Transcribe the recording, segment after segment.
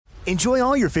Enjoy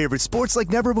all your favorite sports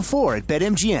like never before at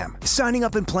BetMGM. Signing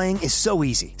up and playing is so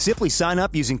easy. Simply sign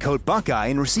up using code Buckeye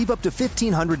and receive up to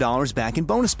 $1,500 back in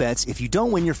bonus bets if you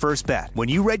don't win your first bet. When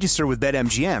you register with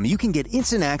BetMGM, you can get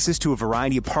instant access to a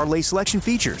variety of parlay selection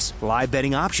features, live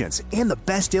betting options, and the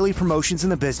best daily promotions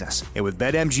in the business. And with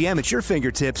BetMGM at your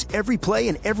fingertips, every play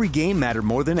and every game matter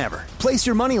more than ever. Place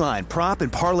your moneyline, prop,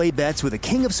 and parlay bets with the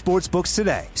king of sportsbooks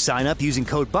today. Sign up using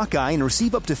code Buckeye and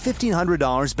receive up to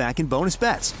 $1,500 back in bonus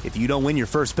bets if you don't win your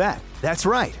first bet. That's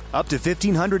right, up to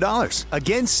 $1,500.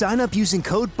 Again, sign up using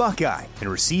code Buckeye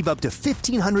and receive up to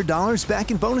 $1,500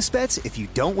 back in bonus bets if you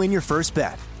don't win your first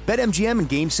bet. BetMGM and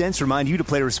GameSense remind you to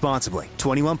play responsibly.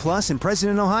 21 plus and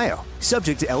present in Ohio.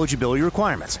 Subject to eligibility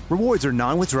requirements. Rewards are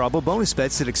non-withdrawable bonus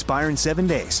bets that expire in 7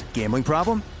 days. Gambling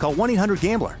problem? Call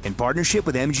 1-800-GAMBLER in partnership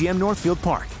with MGM Northfield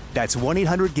Park. That's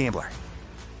 1-800-GAMBLER.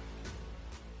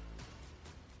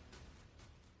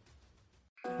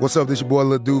 What's up, this your boy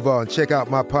Lil Duval, and check out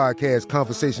my podcast,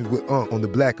 Conversations with Unc, on the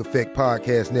Black Effect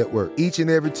Podcast Network. Each and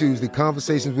every Tuesday,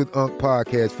 Conversations with Unc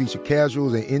podcast feature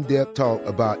casuals and in-depth talk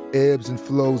about ebbs and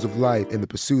flows of life and the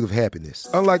pursuit of happiness.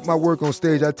 Unlike my work on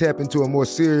stage, I tap into a more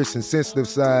serious and sensitive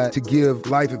side to give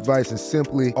life advice and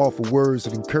simply offer words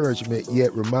of encouragement,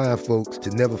 yet remind folks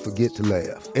to never forget to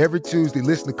laugh. Every Tuesday,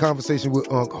 listen to Conversation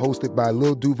with Unc, hosted by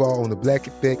Lil Duval on the Black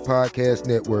Effect Podcast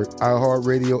Network,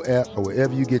 iHeartRadio app, or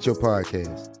wherever you get your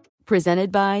podcasts.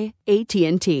 Presented by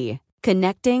AT&T.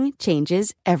 Connecting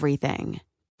changes everything.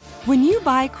 When you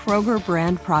buy Kroger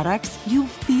brand products, you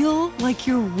feel like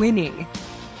you're winning.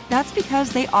 That's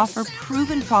because they offer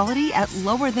proven quality at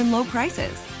lower than low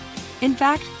prices. In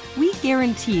fact, we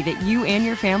guarantee that you and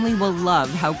your family will love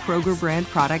how Kroger brand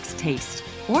products taste,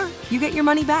 or you get your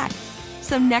money back.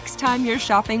 So next time you're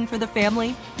shopping for the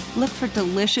family, look for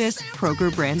delicious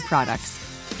Kroger brand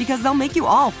products, because they'll make you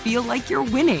all feel like you're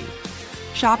winning.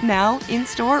 Shop now,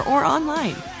 in-store, or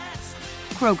online.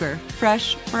 Kroger,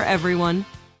 fresh for everyone.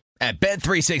 At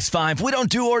Bet365, we don't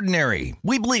do ordinary.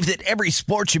 We believe that every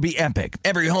sport should be epic.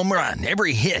 Every home run,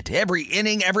 every hit, every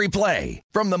inning, every play.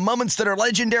 From the moments that are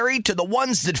legendary to the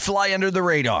ones that fly under the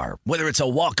radar. Whether it's a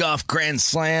walk-off grand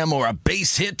slam or a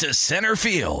base hit to center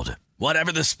field.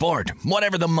 Whatever the sport,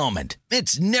 whatever the moment,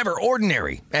 it's never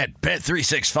ordinary at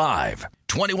Bet365.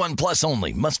 21 plus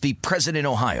only. Must be present in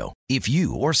Ohio. If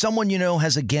you or someone you know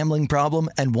has a gambling problem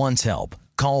and wants help,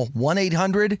 call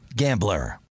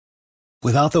 1-800-GAMBLER.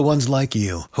 Without the ones like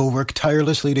you, who work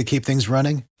tirelessly to keep things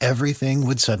running, everything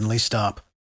would suddenly stop.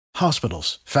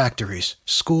 Hospitals, factories,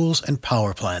 schools, and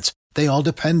power plants, they all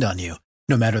depend on you.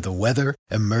 No matter the weather,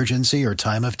 emergency, or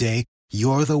time of day,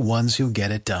 you're the ones who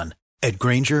get it done. At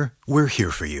Grainger, we're here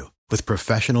for you with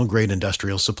professional-grade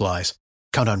industrial supplies.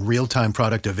 Count on real-time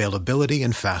product availability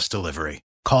and fast delivery.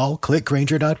 Call, click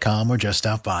Grainger.com, or just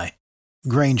stop by.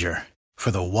 Grainger, for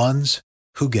the ones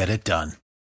who get it done.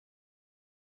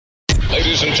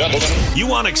 Ladies and gentlemen, you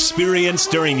want experience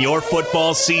during your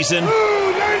football season?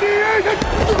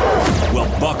 Well,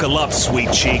 buckle up,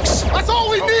 sweet cheeks. that's all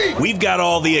we need. We've got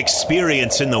all the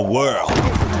experience in the world.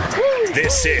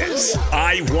 This is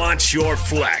I Want Your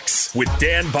Flex with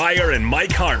Dan Beyer and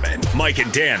Mike Harmon. Mike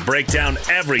and Dan break down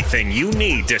everything you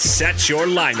need to set your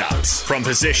lineups. From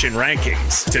position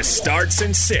rankings to starts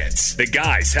and sits, the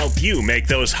guys help you make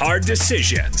those hard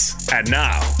decisions. And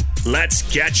now, let's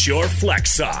get your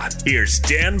flex on. Here's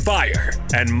Dan Beyer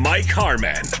and Mike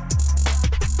Harmon.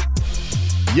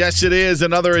 Yes, it is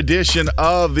another edition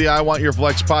of the I Want Your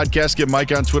Flex podcast. Get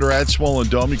Mike on Twitter at Swollen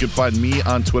Dome. You can find me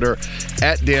on Twitter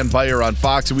at Dan Beyer on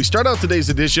Fox. And we start out today's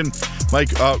edition,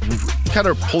 Mike, kind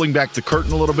of pulling back the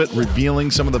curtain a little bit,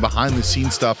 revealing some of the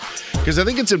behind-the-scenes stuff, because I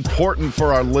think it's important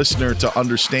for our listener to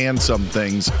understand some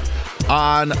things.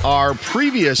 On our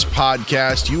previous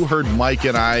podcast, you heard Mike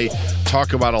and I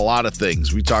talk about a lot of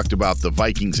things. We talked about the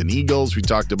Vikings and Eagles. We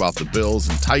talked about the Bills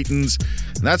and Titans.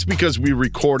 And that's because we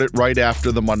record it right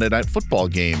after the Monday Night Football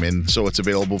game, and so it's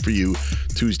available for you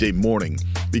Tuesday morning.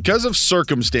 Because of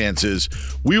circumstances,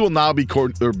 we will now be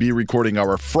recording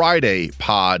our Friday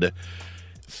pod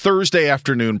Thursday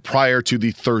afternoon prior to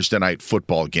the Thursday Night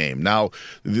Football game. Now,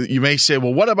 you may say,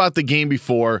 well, what about the game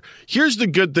before? Here's the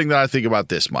good thing that I think about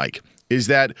this, Mike, is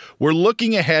that we're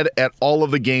looking ahead at all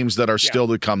of the games that are still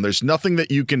to come. There's nothing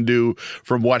that you can do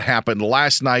from what happened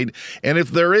last night. And if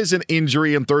there is an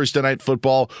injury in Thursday Night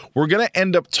Football, we're going to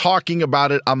end up talking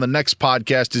about it on the next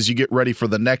podcast as you get ready for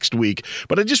the next week.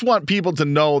 But I just want people to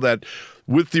know that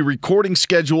with the recording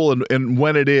schedule and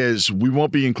when it is, we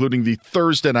won't be including the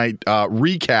Thursday night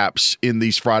recaps in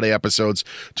these Friday episodes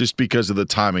just because of the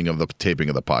timing of the taping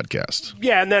of the podcast.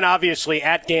 Yeah, and then obviously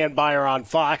at Dan Beyer on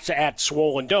Fox, at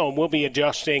Swollen Dome, we'll be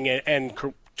adjusting and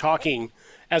talking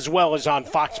as well as on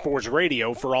Fox Sports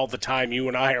Radio for all the time you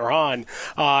and I are on,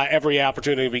 every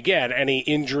opportunity we get, any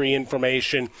injury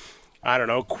information, I don't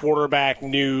know, quarterback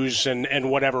news and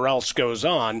whatever else goes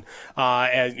on,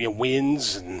 and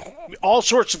wins and all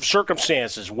sorts of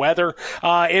circumstances, weather.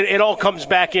 It all comes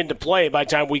back into play by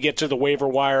the time we get to the waiver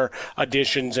wire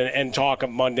editions and talk of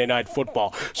Monday Night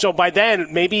Football. So by then,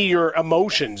 maybe your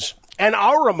emotions and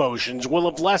our emotions will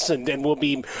have lessened and will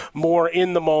be more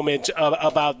in the moment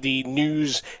about the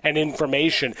news and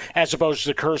information as opposed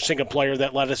to cursing a player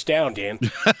that let us down, Dan.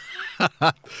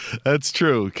 That's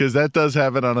true, because that does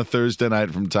happen on a Thursday night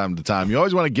from time to time. You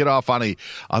always want to get off on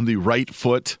the right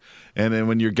foot. And then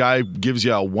when your guy gives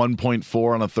you a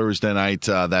 1.4 on a Thursday night,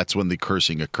 that's when the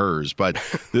cursing occurs. But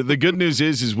the good news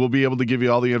is we'll be able to give you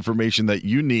all the information that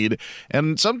you need,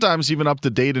 and sometimes even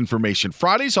up-to-date information.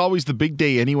 Friday's always the big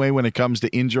day anyway when it comes to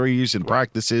injuries and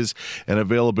practices and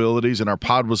availabilities, and our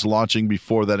pod was launching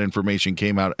before that information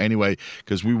came out anyway,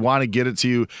 because we want to get it to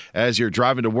you as you're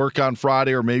driving to work on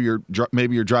Friday, or maybe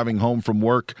you're driving home from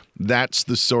work. That's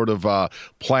the sort of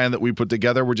plan that we put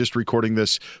together. We're just recording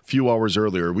this a few hours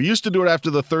earlier. We used to do it after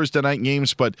the Thursday night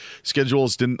games, but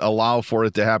schedules didn't allow for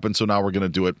it to happen, so now we're going to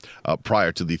do it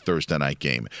prior to the Thursday night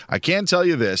game. I can tell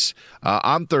you this.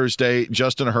 On Thursday,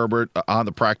 Justin Herbert on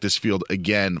the practice field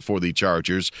again for the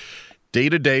Chargers.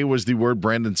 Day-to-day was the word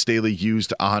Brandon Staley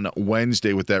used on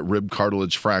Wednesday with that rib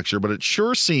cartilage fracture, but it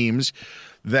sure seems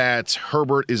that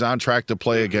Herbert is on track to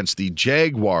play against the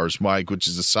Jaguars, Mike, which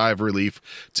is a sigh of relief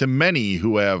to many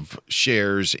who have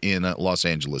shares in Los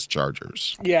Angeles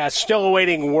Chargers. Yeah, still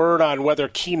awaiting word on whether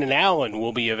Keenan Allen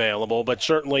will be available, but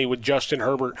certainly with Justin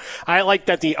Herbert. I like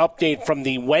that the update from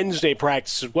the Wednesday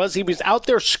practices was he was out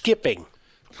there skipping.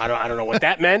 I don't know what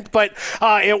that meant, but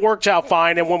it worked out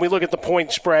fine. And when we look at the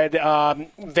point spread,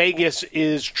 Vegas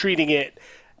is treating it,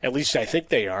 at least I think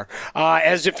they are,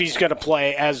 as if he's going to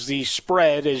play, as the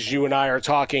spread, as you and I are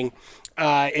talking,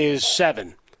 is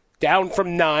 7. Down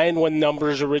from 9 when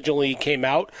numbers originally came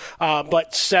out,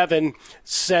 but 7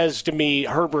 says to me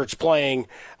Herbert's playing,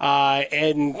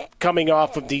 and coming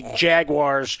off of the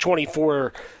Jaguars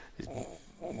 24-0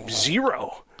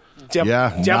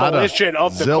 demolition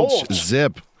of the Colts.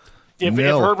 Zip. If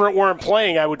Herbert weren't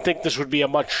playing, I would think this would be a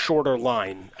much shorter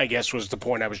line, I guess was the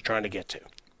point I was trying to get to.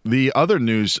 The other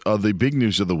news, the big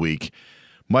news of the week,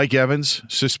 Mike Evans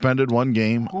suspended one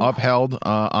game, upheld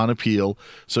on appeal,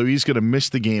 so he's going to miss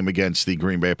the game against the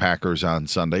Green Bay Packers on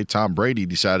Sunday. Tom Brady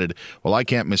decided, well, I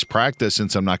can't miss practice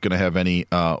since I'm not going to have any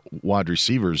wide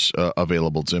receivers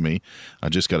available to me. I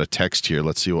just got a text here.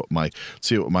 Let's see what my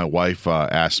wife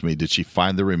asked me. Did she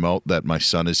find the remote that my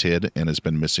son has hid and has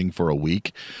been missing for a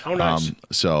week? Oh, nice.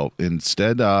 So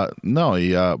instead, no,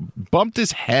 he bumped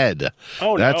his head.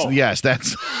 Oh, no. Yes,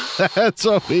 that's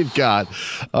what we've got.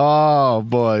 Oh,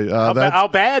 boy. How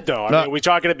bad, though? I mean, we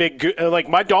talking a big, like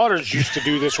my daughters used to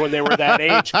do this when they were that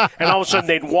age, and all of a sudden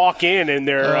they'd walk in and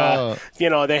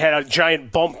they had a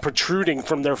giant bump protruding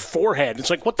from their forehead. It's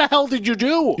like, what the hell did you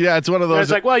do? Yeah, it's one of those. And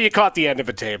it's like, well, you caught the end of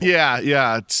a table.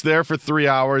 Yeah, it's there for 3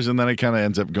 hours and then it kind of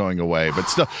ends up going away. But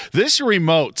still, this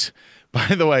remote, by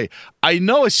the way, I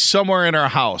know it's somewhere in our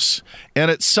house,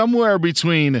 and it's somewhere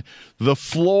between the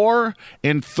floor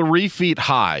and 3 feet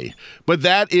high. But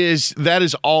that is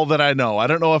all that I know. I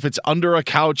don't know if it's under a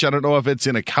couch. I don't know if it's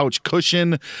in a couch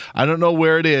cushion. I don't know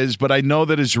where it is, but I know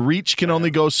that his reach can only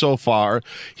go so far.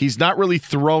 He's not really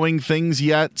throwing things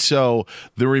yet, so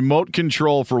the remote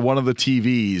control for one of the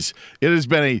TVs, it has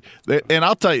been and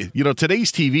I'll tell you,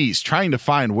 today's TVs, trying to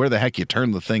find where the heck you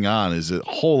turn the thing on is a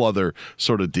whole other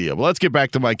sort of deal. But let's get back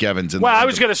to Mike Evans. Well, I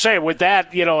was going to say, with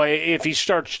that, if he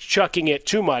starts chucking it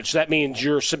too much, that means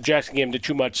you're subjecting him to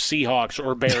too much Seahawks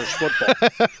or Bears football.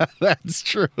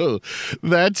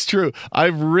 That's true.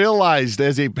 I've realized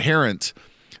as a parent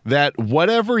that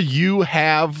whatever you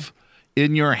have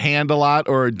in your hand a lot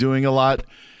or are doing a lot,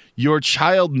 your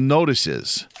child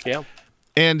notices. Yeah.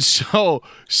 And so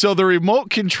the remote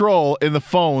control in the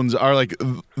phones are like,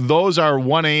 those are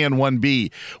 1A and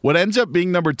 1B. What ends up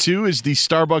being number 2 is the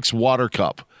Starbucks water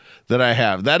cup that I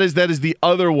have. That is the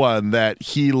other one that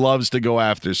he loves to go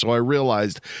after. So I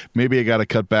realized maybe I got to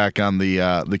cut back on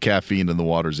the caffeine and the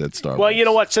waters at Starbucks. Well, you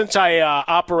know what? Since I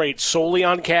operate solely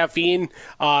on caffeine,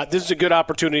 this is a good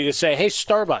opportunity to say, hey,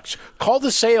 Starbucks, call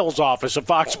the sales office of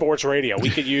Fox Sports Radio. We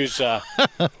could use, a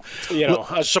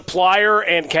supplier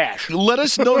and cash. Let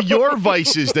us know your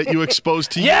vices that you expose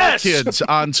to your kids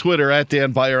on Twitter, at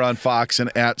Dan Beyer on Fox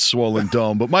and at Swollen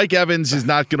Dome. But Mike Evans is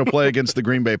not going to play against the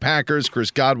Green Bay Packers.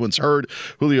 Chris Godwin's hurt.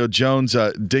 Julio Jones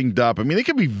dinged up. I mean, it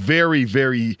could be very,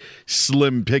 very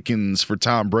slim pickings for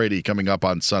Tom Brady coming up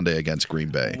on Sunday against Green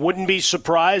Bay. Wouldn't be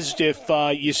surprised if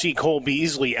you see Cole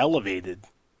Beasley elevated.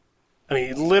 I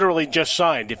mean, literally just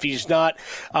signed. If he's not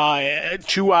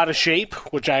too out of shape,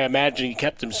 which I imagine he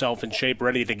kept himself in shape,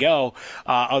 ready to go,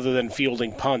 other than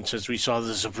fielding punts, as we saw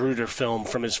the Zapruder film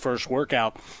from his first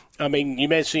workout. I mean, you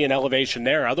may see an elevation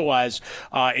there. Otherwise,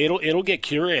 it'll get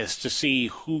curious to see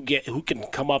who can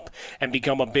come up and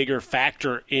become a bigger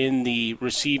factor in the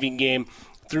receiving game.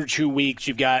 Through 2 weeks,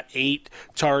 you've got 8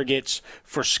 targets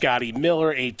for Scotty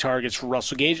Miller, 8 targets for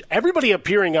Russell Gage. Everybody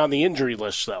appearing on the injury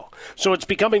list, though. So it's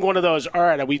becoming one of those, all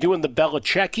right, are we doing the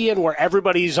Belichickian where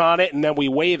everybody's on it and then we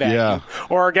wave at you?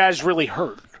 Or are guys really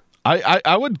hurt?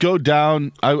 I would go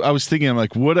down. I was thinking,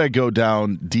 like, would I go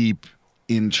down deep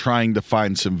in trying to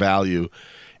find some value?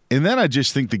 And then I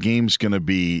just think the game's going to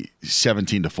be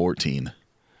 17-14.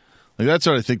 Like, that's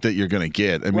what I think that you're going to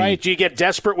get. I mean, right. Do you get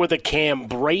desperate with a Cam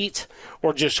Brate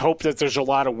or just hope that there's a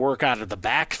lot of work out of the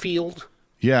backfield?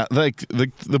 Yeah, like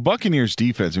the Buccaneers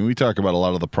defense, I mean, we talk about a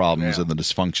lot of the problems and the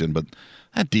dysfunction, but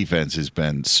that defense has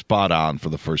been spot on for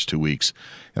the first 2 weeks.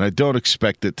 And I don't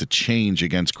expect it to change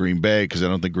against Green Bay because I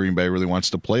don't think Green Bay really wants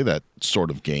to play that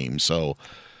sort of game. So,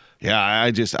 yeah,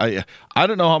 I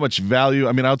don't know how much value.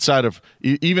 I mean, outside of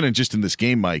even in this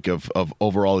game, Mike, of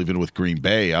overall, even with Green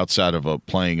Bay, outside of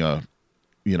playing an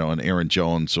Aaron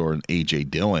Jones or an A.J.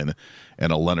 Dillon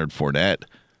and a Leonard Fournette,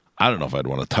 I don't know if I'd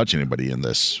want to touch anybody in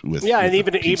this. And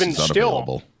even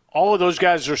still, all of those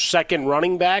guys are second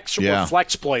running backs or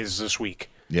flex plays this week.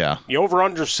 Yeah. The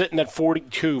over-under sitting at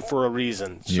 42 for a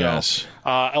reason. So, yes.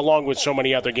 Along with so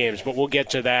many other games. But we'll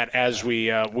get to that as we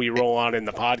roll on in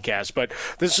the podcast. But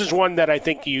this is one that I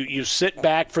think you sit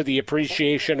back for the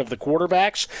appreciation of the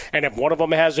quarterbacks. And if one of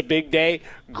them has a big day,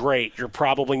 great. You're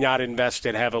probably not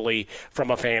invested heavily from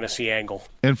a fantasy angle.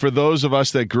 And for those of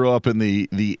us that grew up in the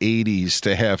 80s,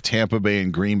 to have Tampa Bay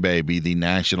and Green Bay be the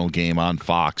national game on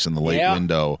Fox in the late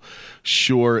window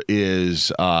sure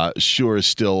is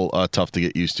still tough to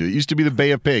get used to. It used to be the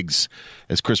Bay of Pigs,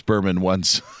 as Chris Berman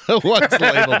once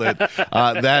labeled it.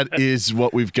 That is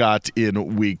what we've got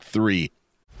in Week 3.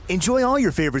 Enjoy all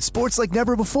your favorite sports like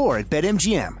never before at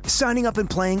BetMGM. Signing up and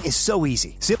playing is so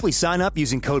easy. Simply sign up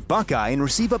using code Buckeye and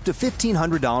receive up to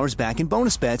 $1,500 back in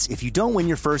bonus bets if you don't win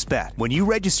your first bet. When you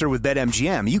register with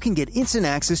BetMGM, you can get instant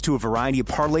access to a variety of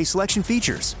parlay selection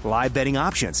features, live betting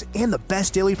options, and the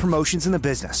best daily promotions in the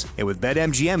business. And with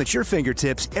BetMGM at your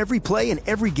fingertips, every play and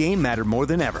every game matter more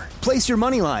than ever. Place your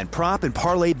moneyline, prop, and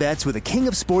parlay bets with the king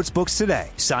of sportsbooks today.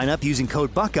 Sign up using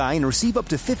code Buckeye and receive up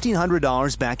to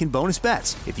 $1,500 back in bonus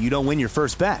bets if you don't win your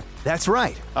first bet. That's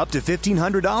right, up to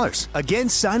 $1,500. Again,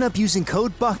 sign up using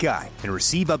code Buckeye and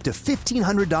receive up to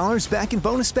 $1,500 back in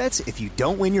bonus bets if you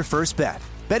don't win your first bet.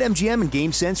 BetMGM and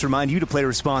GameSense remind you to play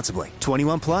responsibly.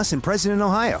 21 plus and present in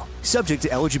Ohio. Subject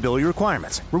to eligibility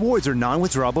requirements. Rewards are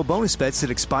non-withdrawable bonus bets that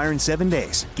expire in 7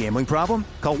 days. Gambling problem?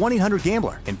 Call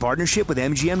 1-800-GAMBLER in partnership with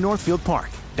MGM Northfield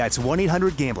Park. That's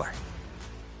 1-800-GAMBLER.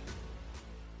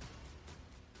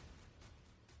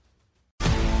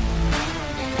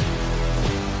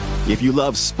 If you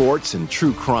love sports and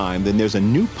true crime, then there's a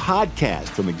new podcast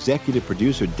from executive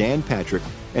producer Dan Patrick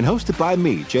and hosted by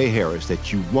me, Jay Harris,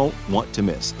 that you won't want to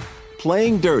miss.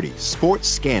 Playing Dirty: Sports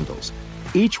Scandals.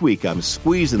 Each week, I'm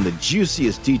squeezing the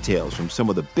juiciest details from some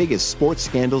of the biggest sports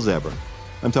scandals ever.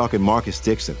 I'm talking Marcus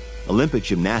Dixon, Olympic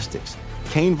gymnastics,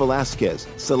 Cain Velasquez,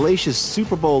 salacious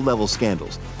Super Bowl-level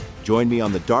scandals. Join me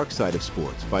on the dark side of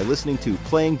sports by listening to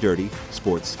Playing Dirty: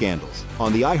 Sports Scandals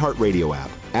on the iHeartRadio app,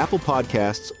 Apple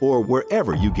Podcasts, or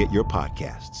wherever you get your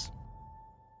podcasts.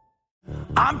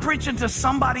 I'm preaching to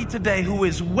somebody today who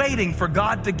is waiting for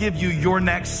God to give you your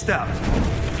next step.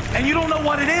 And you don't know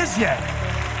what it is yet.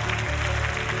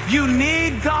 You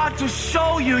need God to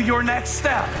show you your next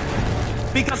step.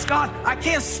 Because God, I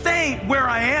can't stay where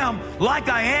I am, like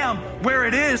I am, where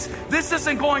it is. This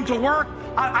isn't going to work.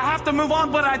 I have to move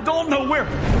on, but I don't know where.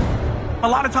 A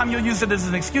lot of time you'll use it as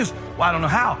an excuse. Well, I don't know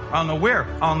how. I don't know where.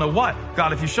 I don't know what.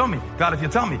 God, if you show me. God, if you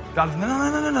tell me. God, if...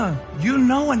 No. You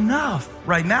know enough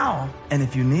right now. And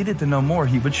if you needed to know more,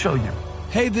 he would show you.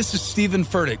 Hey, this is Stephen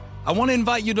Furtick. I want to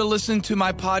invite you to listen to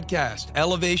my podcast,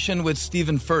 Elevation with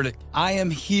Stephen Furtick. I am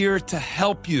here to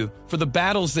help you for the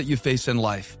battles that you face in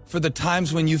life, for the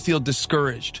times when you feel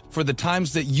discouraged, for the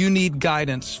times that you need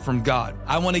guidance from God.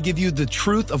 I want to give you the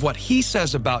truth of what he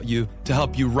says about you to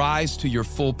help you rise to your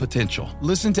full potential.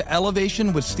 Listen to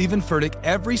Elevation with Stephen Furtick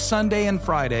every Sunday and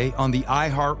Friday on the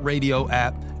iHeartRadio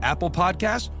app, Apple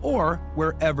Podcasts, or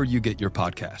wherever you get your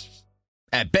podcasts.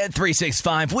 At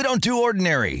Bet365, we don't do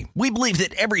ordinary. We believe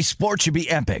that every sport should be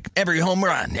epic. Every home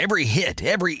run, every hit,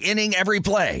 every inning, every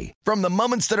play. From the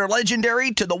moments that are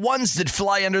legendary to the ones that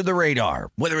fly under the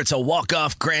radar. Whether it's a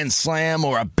walk-off grand slam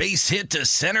or a base hit to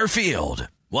center field.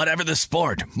 Whatever the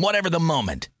sport, whatever the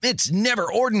moment. It's never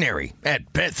ordinary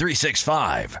at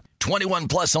Bet365. 21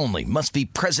 plus only. Must be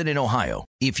present in Ohio.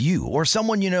 If you or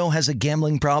someone you know has a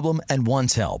gambling problem and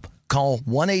wants help, call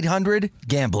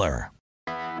 1-800-GAMBLER.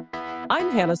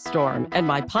 I'm Hannah Storm, and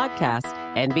my podcast,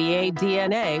 NBA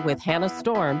DNA with Hannah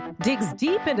Storm, digs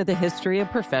deep into the history of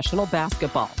professional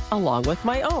basketball, along with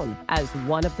my own, as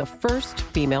one of the first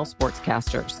female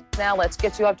sportscasters. Now let's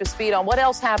get you up to speed on what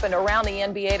else happened around the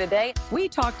NBA today. We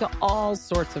talk to all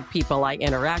sorts of people I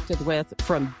interacted with,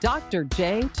 from Dr.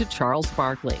 J to Charles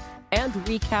Barkley, and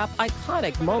recap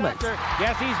iconic moments.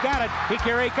 Yes, he's got it.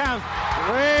 Here he comes.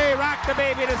 Way rock the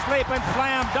baby to sleep and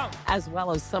slam dunk. As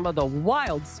well as some of the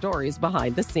wild stories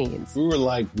behind the scenes. We were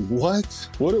like, what?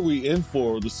 What are we in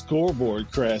for? The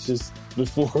scoreboard crashes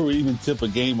before we even tip a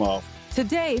game off.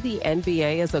 Today, the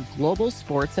NBA is a global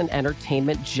sports and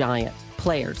entertainment giant.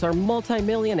 Players are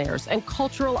multimillionaires and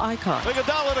cultural icons.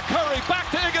 Iguodala to Curry,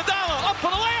 back to Iguodala, up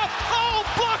for the layup. Oh,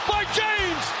 blocked by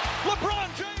James.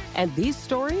 LeBron James. And these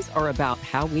stories are about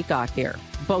how we got here,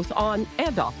 both on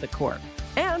and off the court.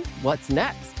 And what's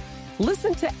next?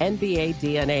 Listen to NBA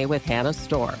DNA with Hannah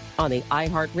Storm on the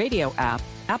iHeartRadio app,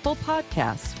 Apple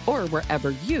Podcasts, or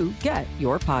wherever you get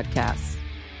your podcasts.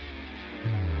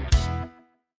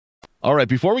 All right,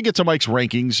 before we get to Mike's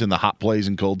rankings and the hot plays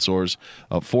and cold sores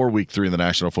for Week 3 in the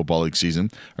National Football League season,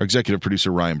 our executive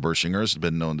producer, Ryan Bershinger, has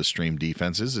been known to stream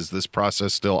defenses. Is this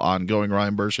process still ongoing,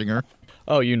 Ryan Bershinger?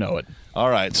 Oh, you know it.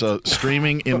 All right, so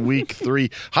streaming in Week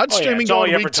 3. How'd streaming go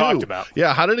in Week 2?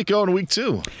 Yeah, how did it go in Week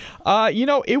 2?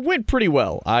 It went pretty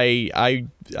well. I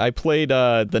played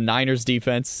the Niners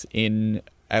defense in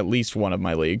at least one of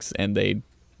my leagues, and they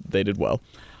did well.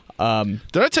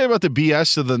 Did I tell you about the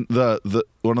BS of the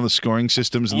one of the scoring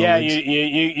systems? In the leagues?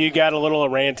 you got a little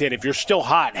ranted. If you're still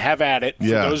hot, have at it. For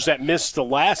those that missed the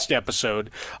last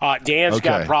episode, Dan's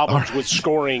got problems with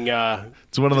scoring.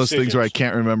 It's one of those things where I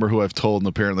can't remember who I've told, and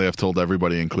apparently I've told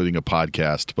everybody, including a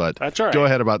podcast. But that's all right. Go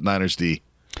ahead about Niners D.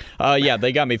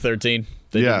 They got me 13.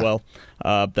 They did well.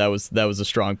 That was a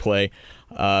strong play.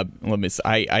 Let me see.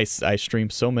 I stream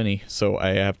so many, so I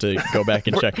have to go back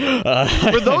and check.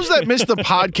 For those that missed the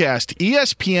podcast,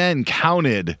 ESPN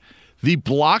counted the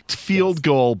blocked field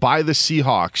goal by the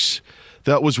Seahawks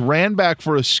that was ran back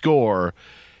for a score,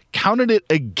 counted it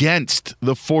against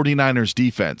the 49ers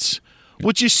defense,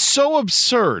 which is so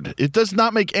absurd. It does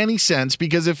not make any sense,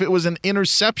 because if it was an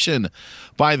interception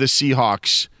by the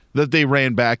Seahawks that they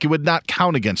ran back, it would not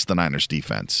count against the Niners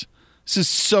defense. This is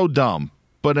so dumb.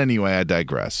 But anyway, I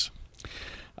digress.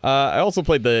 I also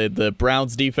played the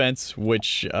Browns defense,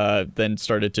 which then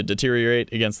started to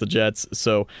deteriorate against the Jets.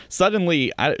 So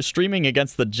suddenly, streaming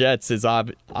against the Jets is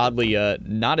oddly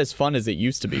not as fun as it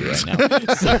used to be right now.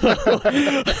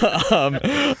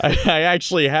 I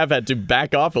actually have had to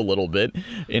back off a little bit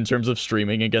in terms of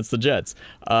streaming against the Jets.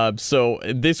 So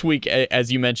this week,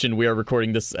 as you mentioned, we are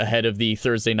recording this ahead of the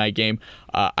Thursday night game.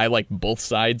 I like both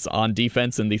sides on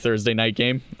defense in the Thursday night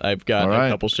game. I've got a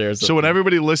couple shares. So when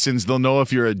everybody listens, they'll know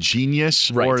if you're a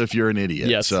genius or if you're an idiot.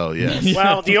 Yes. So, yes.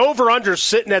 Well, the over-under is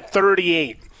sitting at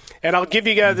 38. And I'll give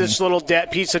you guys this little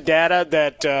piece of data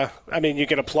that, you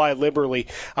can apply liberally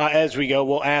as we go.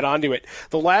 We'll add on to it.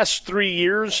 The last 3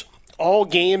 years, all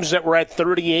games that were at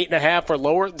 38.5 or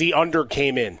lower, the under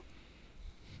came in.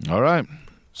 All right.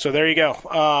 So there you go.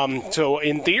 So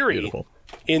in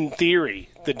theory,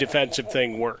 the defensive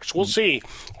thing works. We'll see,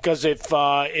 because if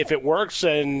it works,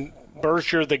 then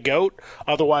Bursch, you're the GOAT.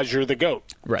 Otherwise, you're the GOAT.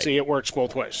 Right. See, it works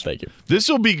both ways. Thank you. This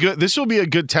will be good. This will be a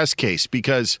good test case,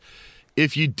 because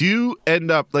if you do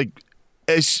end up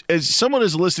as someone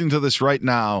is listening to this right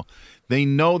now, they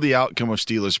know the outcome of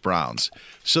Steelers-Browns,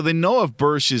 so they know if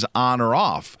Bursch is on or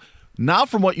off. Now,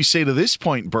 from what you say to this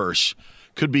point, Bursch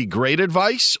could be great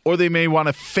advice, or they may want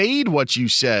to fade what you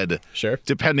said. Sure.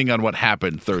 Depending on what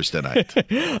happened Thursday night.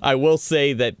 I will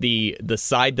say that the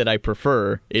side that I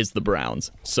prefer is the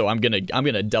Browns, so I'm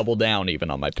gonna double down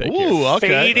even on my pick. Ooh, okay.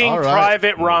 Fading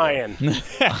Private Ryan. Very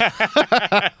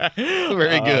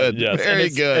good. Yes. Very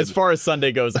good. As far as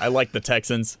Sunday goes, I like the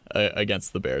Texans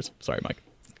against the Bears. Sorry, Mike.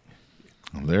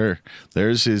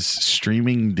 There's his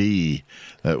streaming D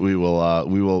that we will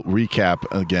recap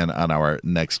again on our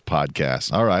next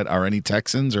podcast. All right. Are any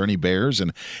Texans or any Bears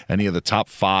and any of the top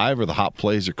 5 or the hot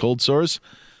plays or cold sores?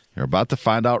 You're about to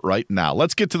find out right now.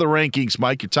 Let's get to the rankings,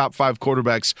 Mike. Your top 5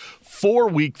 quarterbacks for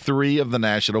Week 3 of the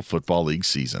National Football League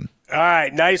season. All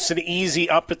right, nice and easy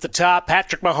up at the top.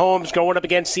 Patrick Mahomes going up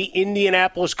against the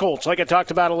Indianapolis Colts. Like I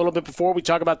talked about a little bit before, we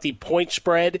talk about the point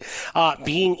spread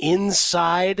being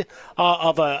inside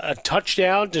of a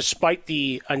touchdown despite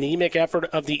the anemic effort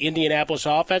of the Indianapolis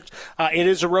offense. It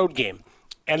is a road game.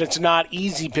 And it's not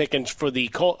easy pickings for the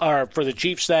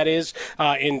Chiefs, that is,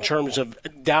 in terms of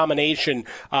domination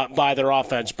by their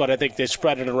offense. But I think they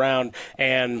spread it around.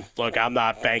 And, look, I'm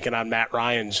not banking on Matt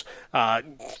Ryan's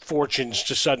fortunes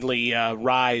to suddenly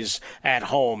rise at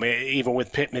home, even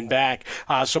with Pittman back.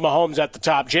 So Mahomes at the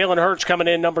top. Jalen Hurts coming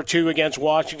in number 2 against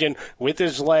Washington with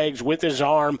his legs, with his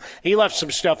arm. He left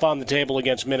some stuff on the table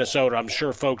against Minnesota. I'm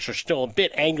sure folks are still a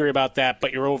bit angry about that,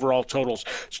 but your overall total's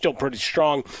still pretty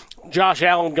strong. Josh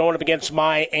Allen going up against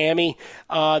Miami.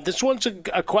 This one's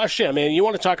a question. I mean, you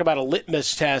want to talk about a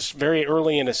litmus test very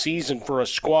early in a season for a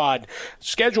squad.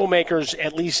 Schedule makers,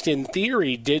 at least in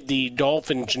theory, did the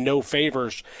Dolphins no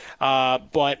favors.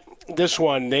 But this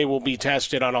one, they will be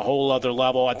tested on a whole other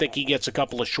level. I think he gets a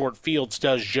couple of short fields,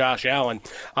 does Josh Allen,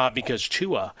 because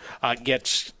Tua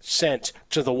gets sent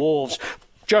to the Wolves.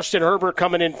 Justin Herbert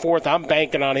coming in 4th. I'm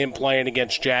banking on him playing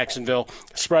against Jacksonville,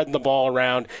 spreading the ball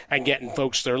around and getting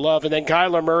folks their love. And then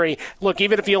Kyler Murray, look,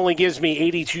 even if he only gives me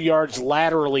 82 yards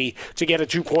laterally to get a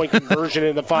 2-point conversion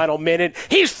in the final minute,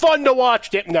 he's fun to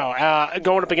watch. No,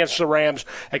 going up against the Rams,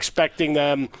 expecting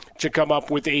them to come up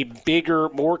with a bigger,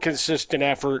 more consistent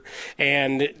effort.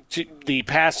 And the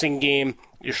passing game,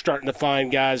 you're starting to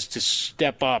find guys to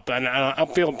step up, and I'm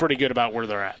feeling pretty good about where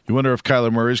they're at. You wonder if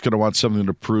Kyler Murray's going to want something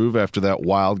to prove after that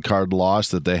wild card loss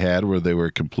that they had where they were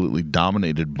completely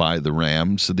dominated by the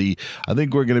Rams. I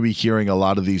think we're going to be hearing a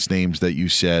lot of these names that you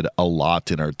said a lot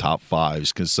in our top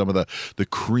 5s because some of the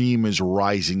cream is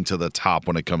rising to the top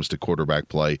when it comes to quarterback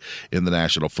play in the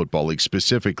National Football League,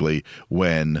 specifically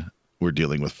when we're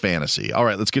dealing with fantasy. All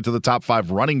right, let's get to the top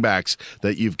 5 running backs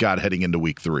that you've got heading into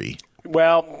Week 3.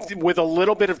 Well, with a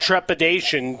little bit of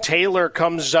trepidation, Taylor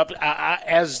comes up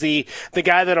as the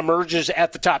guy that emerges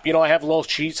at the top. You know, I have little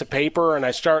sheets of paper, and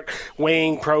I start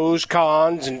weighing pros,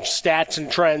 cons, and stats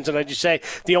and trends, and I just say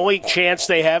the only chance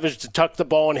they have is to tuck the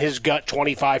ball in his gut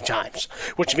 25 times,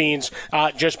 which means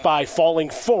just by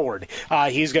falling forward,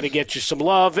 he's going to get you some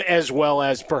love as well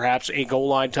as perhaps a goal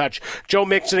line touch. Joe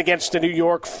Mixon against the New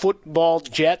York Football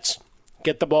Jets.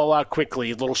 Get the ball out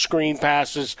quickly. Little screen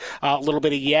passes, a little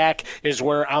bit of yak is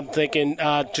where I'm thinking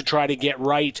to try to get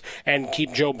right and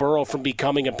keep Joe Burrow from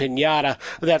becoming a piñata.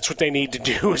 That's what they need to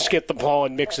do is get the ball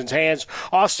in Mixon's hands.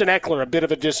 Austin Eckler, a bit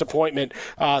of a disappointment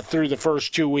through the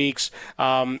first 2 weeks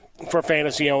for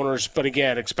fantasy owners, but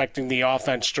again, expecting the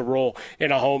offense to roll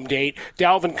in a home date.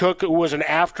 Dalvin Cook, who was an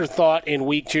afterthought in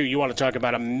Week 2. You want to talk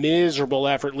about a miserable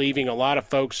effort, leaving a lot of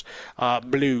folks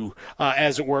blue,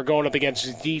 as it were, going up against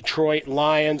the Detroit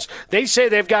Lions. They say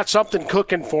they've got something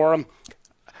cooking for them.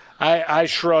 I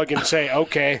shrug and say,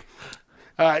 okay.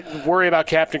 Worry about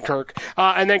Captain Kirk.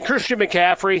 And then Christian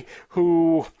McCaffrey,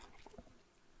 who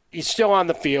he's still on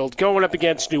the field, going up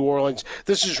against New Orleans.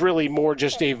 This is really more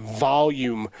just a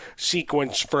volume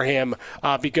sequence for him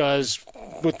because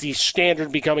with the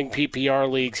standard becoming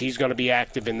PPR leagues, he's going to be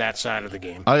active in that side of the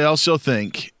game. I also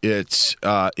think it's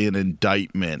an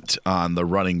indictment on the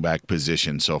running back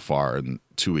position so far in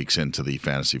 2 weeks into the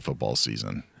fantasy football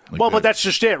season. But that's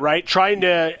just it, right? Trying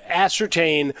to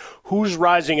ascertain who's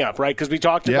rising up, right? Because we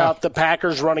talked about the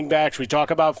Packers running backs. We talk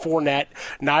about Fournette.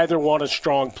 Neither one a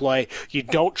strong play. You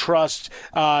don't trust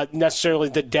necessarily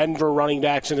the Denver running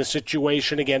backs in a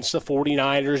situation against the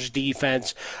 49ers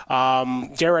defense.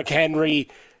 Derrick Henry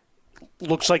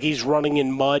looks like he's running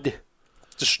in mud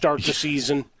to start the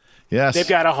season. Yes. They've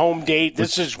got a home date.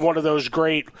 This is one of those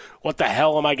great, what the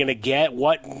hell am I going to get?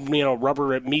 What,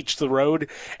 rubber meets the road.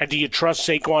 And do you trust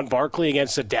Saquon Barkley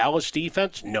against the Dallas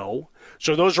defense? No.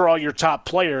 So those are all your top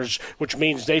players, which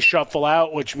means they shuffle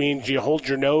out, which means you hold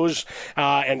your nose,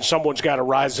 and someone's got to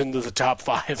rise into the top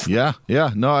 5. Yeah.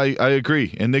 No, I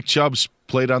agree. And Nick Chubb's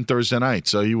played on Thursday night,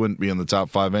 so he wouldn't be in the top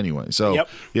 5 anyway. So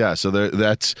so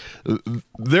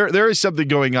there is something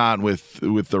going on with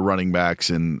the running backs,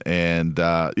 and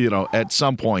at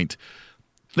some point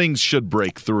things should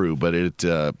break through. But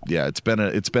it's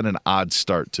been an odd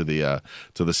start to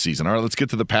the season. All right, let's get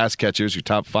to the pass catchers. Your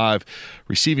top 5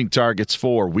 receiving targets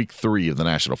for Week 3 of the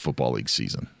National Football League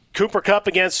season. Cooper Kupp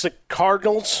against the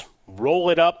Cardinals. Roll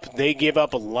it up. They give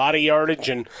up a lot of yardage,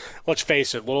 and let's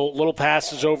face it, little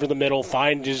passes over the middle,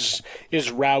 find his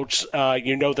routes.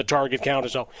 The target count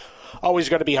is always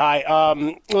going to be high.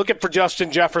 Looking for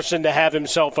Justin Jefferson to have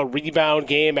himself a rebound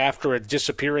game after a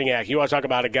disappearing act. You want to talk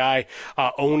about a guy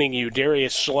owning you,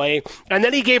 Darius Slay. And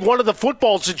then he gave one of the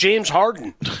footballs to James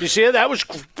Harden. You see it? That was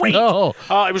great. No.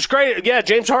 It was great. Yeah,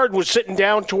 James Harden was sitting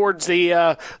down towards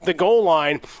the goal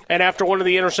line, and after one of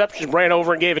the interceptions, ran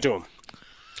over and gave it to him.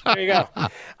 There you go.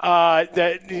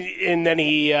 And then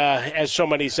he, as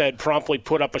somebody said, promptly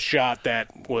put up a shot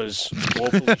that was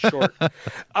woefully short.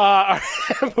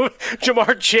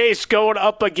 Jamar Chase going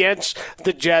up against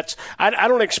the Jets. I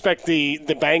don't expect the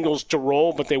Bengals to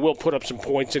roll, but they will put up some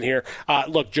points in here.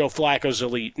 Look, Joe Flacco's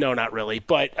elite. No, not really,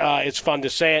 but it's fun to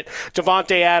say it.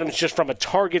 Devontae Adams, just from a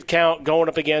target count, going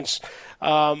up against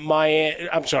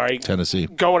Tennessee.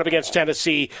 Going up against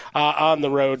Tennessee on the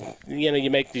road. You know,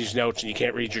 you make these notes and you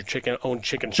can't read your own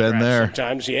chicken scratch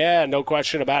sometimes. Yeah, no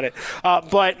question about it.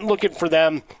 But looking for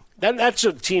them, that's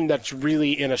a team that's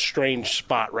really in a strange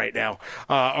spot right now,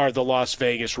 are the Las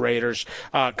Vegas Raiders,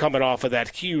 coming off of that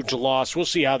huge loss. We'll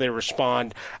see how they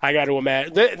respond. I got to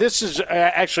imagine. This is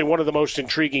actually one of the most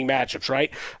intriguing matchups,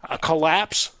 right? A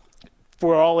collapse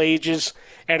for all ages,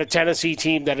 and a Tennessee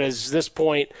team that at this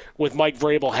point with Mike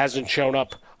Vrabel hasn't shown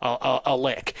up a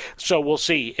lick. So we'll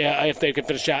see if they can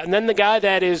finish out. And then the guy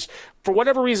that is, for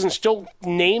whatever reason, still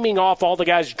naming off all the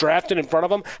guys drafted in front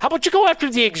of him, how about you go after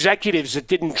the executives that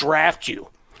didn't draft you?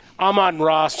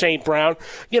 Amon-Ra St. Brown.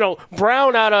 You know,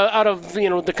 Brown out of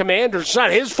the Commanders. It's not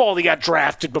his fault he got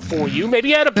drafted before you. Maybe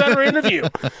he had a better interview.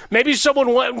 Maybe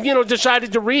someone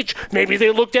decided to reach. Maybe they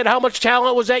looked at how much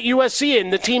talent was at USC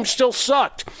and the team still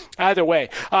sucked. Either way,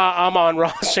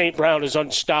 Amon-Ra St. Brown is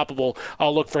unstoppable.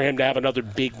 I'll look for him to have another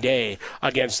big day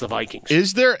against the Vikings.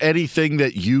 Is there anything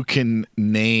that you can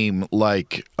name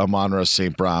like Amon-Ra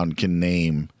St. Brown can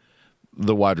name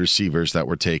the wide receivers that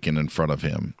were taken in front of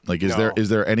him? Like, is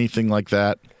there anything like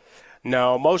that?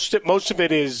 No, most of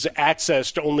it is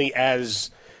accessed only as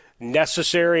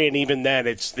necessary, and even then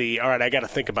it's all right, I got to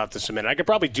think about this a minute. I could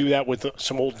probably do that with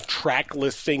some old track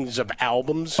listings of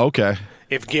albums. Okay.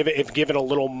 If given a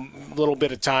little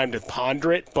bit of time to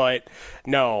ponder it, but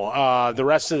no, the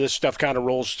rest of this stuff kind of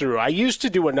rolls through. I used to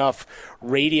do enough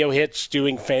radio hits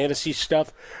doing fantasy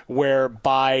stuff where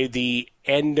by the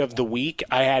end of the week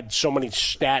I had so many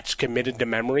stats committed to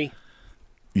memory.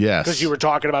 Yes. Because you were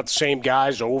talking about the same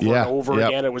guys over and over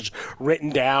again. It was written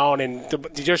down, and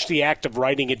just the act of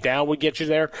writing it down would get you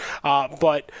there.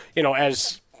 But,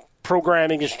 as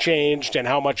programming has changed and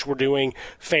how much we're doing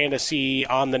fantasy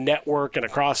on the network and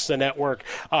across the network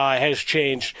has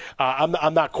changed,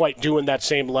 I'm not quite doing that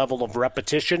same level of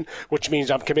repetition, which means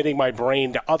I'm committing my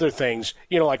brain to other things,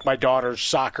 like my daughter's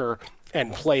soccer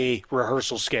and play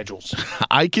rehearsal schedules.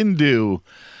 I can do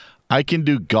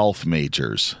golf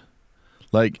majors.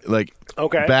 Like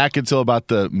okay. Back until about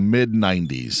the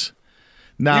mid-90s.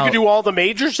 Now, you can do all the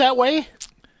majors that way?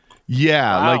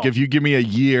 Yeah, wow. Like if you give me a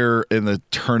year in the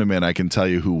tournament, I can tell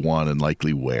you who won and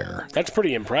likely where. That's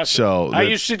pretty impressive. So I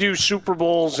used to do Super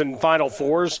Bowls and Final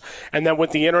Fours, and then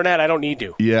with the internet, I don't need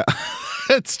to. Yeah,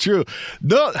 it's true.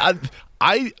 No,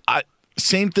 I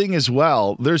same thing as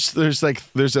well. There's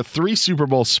a 3 Super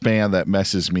Bowl span that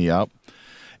messes me up.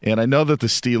 And I know that the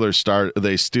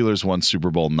Steelers won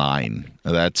Super Bowl 9.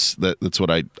 That's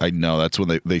what I know. That's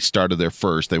when they started their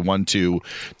first. They won 2,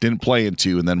 didn't play in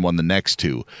 2, and then won the next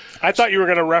 2. I thought you were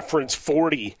going to reference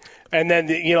 40, and then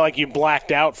you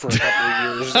blacked out for a couple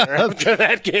of years there after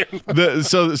that game.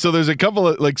 So there's a couple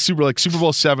of Super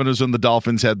Bowl 7 was when the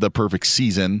Dolphins had the perfect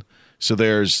season. So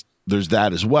there's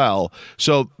that as well.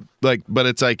 So but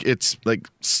it's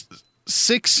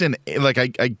 6 and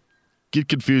I get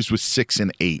confused with 6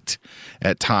 and 8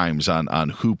 at times on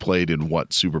who played in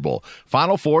what Super Bowl.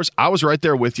 Final Fours, I was right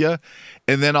there with you,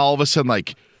 and then all of a sudden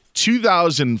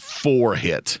 2004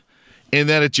 hit, and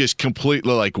then it just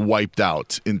completely wiped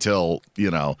out until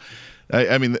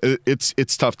I mean,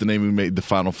 it's tough to name who made the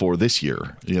Final Four this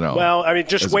year. Well, I mean,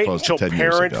 just wait until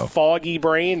parent foggy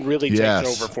brain really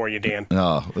takes over for you, Dan.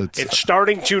 No, it's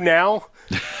starting to now.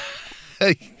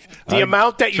 The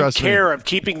amount that you care of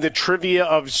keeping the trivia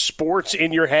of sports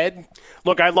in your head.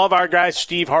 Look, I love our guy,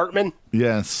 Steve Hartman.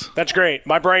 Yes. That's great.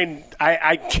 My brain,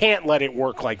 I can't let it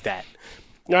work like that,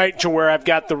 right, to where I've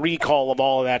got the recall of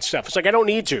all of that stuff. It's I don't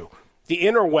need to. The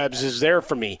interwebs is there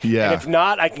for me. Yeah. And if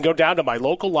not, I can go down to my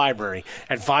local library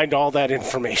and find all that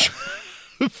information.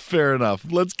 Fair enough.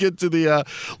 Let's get to the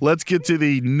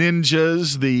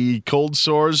ninjas, the cold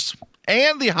sores,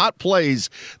 and the hot plays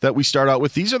that we start out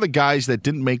with. These are the guys that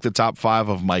didn't make the top 5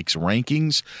 of Mike's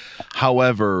rankings.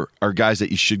 However, are guys that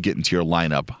you should get into your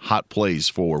lineup. Hot plays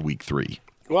for week 3.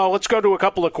 Well, let's go to a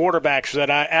couple of quarterbacks that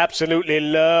I absolutely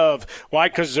love. Why?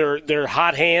 Because they're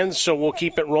hot hands, so we'll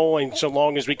keep it rolling so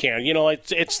long as we can. You know,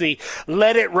 it's the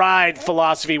let it ride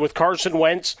philosophy with Carson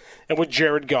Wentz and with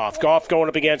Jared Goff. Goff going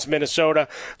up against Minnesota.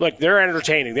 Look, they're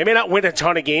entertaining. They may not win a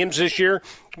ton of games this year,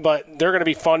 but they're going to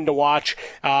be fun to watch,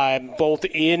 both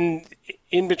in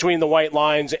between the white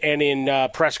lines and in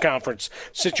press conference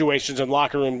situations and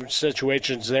locker room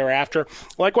situations thereafter.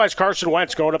 Likewise, Carson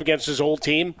Wentz going up against his old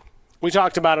team. We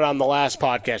talked about it on the last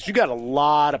podcast. You got a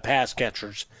lot of pass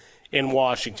catchers in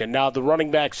Washington. Now, the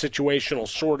running back situation will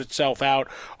sort itself out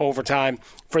over time.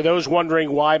 For those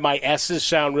wondering why my S's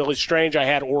sound really strange, I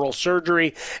had oral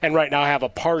surgery, and right now I have a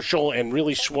partial and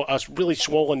really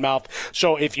swollen mouth.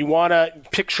 So if you want to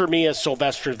picture me as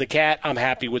Sylvester the Cat, I'm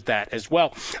happy with that as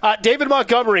well. David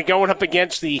Montgomery going up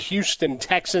against the Houston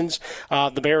Texans.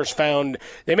 The Bears found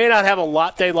they may not have a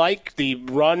lot they like. The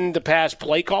run-to-pass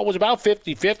play call was about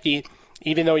 50-50.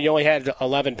 Even though you only had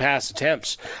 11 pass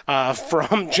attempts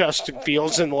from Justin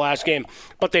Fields in the last game.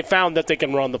 But they found that they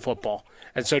can run the football.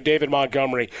 And so David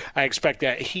Montgomery, I expect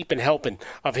a heap and helping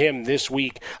of him this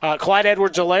week. Clyde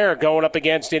Edwards-Helaire going up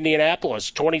against Indianapolis.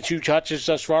 22 touches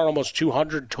thus far, almost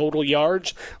 200 total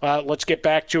yards. Let's get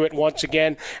back to it once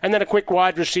again. And then a quick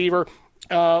wide receiver.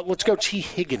 Let's go T.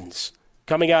 Higgins.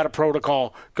 Coming out of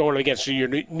protocol, going against your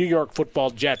New York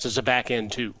Football Jets as a back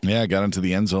end, too. Yeah, got into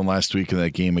the end zone last week in that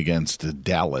game against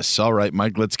Dallas. All right,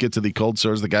 Mike, let's get to the cold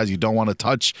sores, the guys you don't want to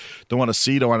touch, don't want to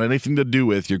see, don't want anything to do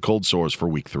with, your cold sores for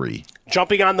Week 3.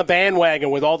 Jumping on the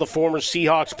bandwagon with all the former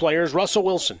Seahawks players, Russell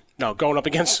Wilson. No, going up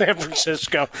against San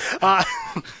Francisco.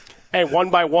 Hey, one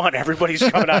by one, everybody's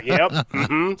coming out. Yep.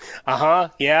 Mm-hmm. Uh-huh.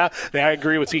 Yeah, I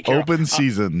agree with you, Carol. Open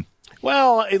season.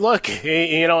 Well, look,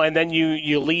 you know, and then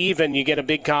you leave and you get a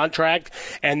big contract,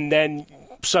 and then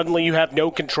suddenly you have no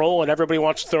control and everybody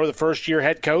wants to throw the first-year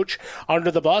head coach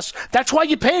under the bus. That's why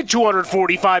you paid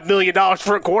 $245 million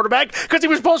for a quarterback, because he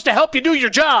was supposed to help you do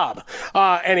your job.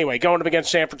 Anyway, going up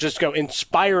against San Francisco,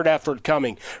 inspired effort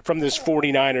coming from this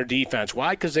 49er defense.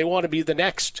 Why? Because they want to be the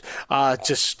next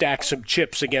to stack some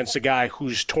chips against a guy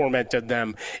who's tormented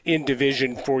them in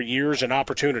division for years, and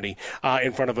opportunity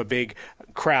in front of a big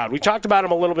crowd. We talked about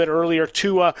him a little bit earlier.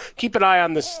 Tua, keep an eye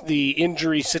on the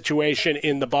injury situation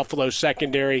in the Buffalo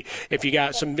secondary. If you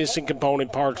got some missing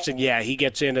component parts, then yeah, he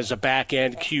gets in as a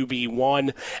back-end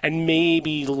QB1 and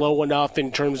maybe low enough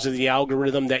in terms of the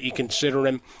algorithm that you consider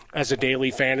him as a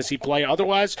daily fantasy play.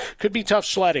 Otherwise, could be tough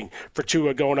sledding for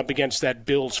Tua going up against that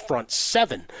Bills front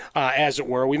seven, as it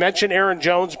were. We mentioned Aaron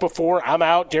Jones before. I'm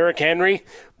out. Derrick Henry,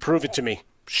 prove it to me.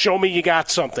 Show me you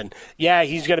got something. Yeah,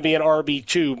 he's going to be an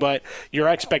RB2, but your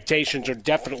expectations are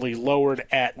definitely lowered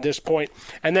at this point.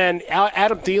 And then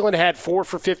Adam Thielen had 4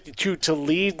 for 52 to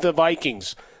lead the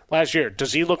Vikings last year.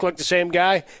 Does he look like the same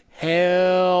guy?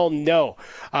 Hell no.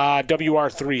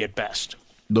 WR3 at best.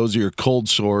 Those are your cold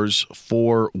sores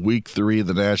for Week 3 of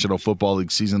the National Football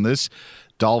League season. This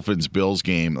Dolphins-Bills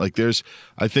game, I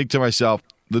think to myself,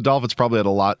 the Dolphins probably had a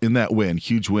lot in that win.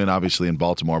 Huge win, obviously, in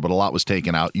Baltimore, but a lot was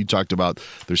taken out. You talked about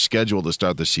their schedule to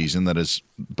start the season, that is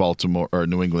Baltimore or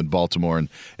New England, Baltimore,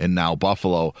 and now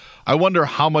Buffalo. I wonder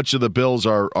how much of the Bills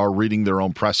are reading their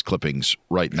own press clippings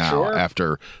right now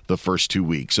after the first 2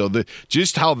 weeks. So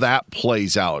just how that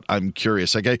plays out, I'm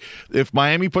curious. If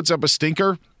Miami puts up a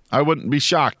stinker, I wouldn't be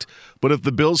shocked. But if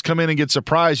the Bills come in and get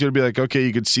surprised, you'd be like, okay,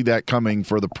 you could see that coming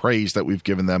for the praise that we've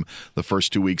given them the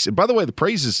first 2 weeks. And by the way, the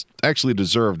praise is actually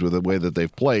deserved with the way that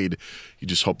they've played. You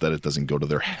just hope that it doesn't go to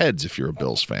their heads if you're a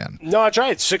Bills fan. No, that's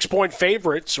right. 6-point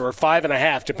favorites, or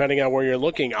 5.5, depending on where you're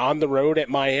looking, on the road at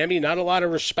Miami. Not a lot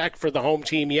of respect for the home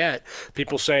team yet.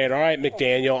 People saying, all right,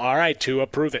 McDaniel, all right, Tua,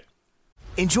 prove it.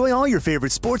 Enjoy all your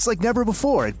favorite sports like never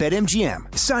before at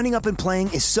BetMGM. Signing up and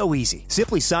playing is so easy.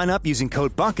 Simply sign up using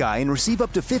code Buckeye and receive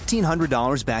up to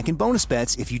 $1,500 back in bonus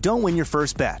bets if you don't win your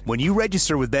first bet. When you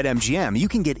register with BetMGM, you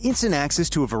can get instant access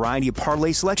to a variety of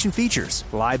parlay selection features,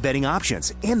 live betting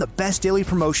options, and the best daily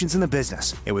promotions in the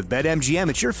business. And with BetMGM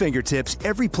at your fingertips,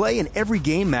 every play and every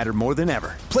game matter more than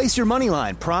ever. Place your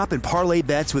moneyline, prop, and parlay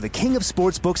bets with the king of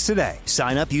sportsbooks today.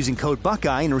 Sign up using code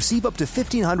Buckeye and receive up to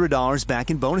 $1,500 back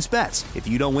in bonus bets if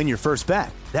you don't win your first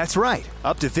bet. That's right,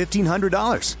 up to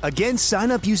 $1,500. Again, sign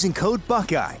up using code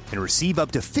Buckeye and receive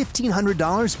up to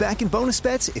 $1,500 back in bonus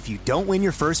bets if you don't win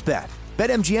your first bet.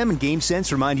 BetMGM and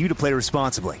GameSense remind you to play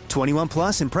responsibly. 21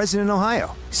 plus and present in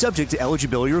Ohio. Subject to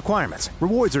eligibility requirements.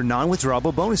 Rewards are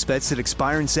non-withdrawable bonus bets that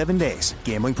expire in 7 days.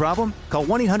 Gambling problem? Call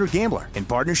 1-800-GAMBLER in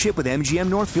partnership with MGM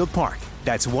Northfield Park.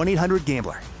 That's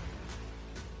 1-800-GAMBLER.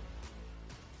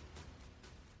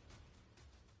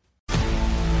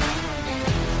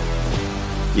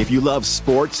 If you love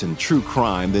sports and true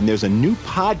crime, then there's a new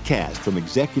podcast from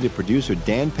executive producer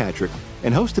Dan Patrick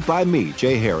and hosted by me,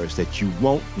 Jay Harris, that you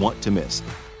won't want to miss.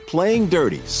 Playing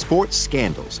Dirty: Sports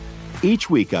Scandals. Each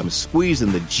week, I'm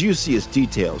squeezing the juiciest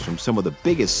details from some of the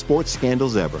biggest sports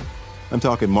scandals ever. I'm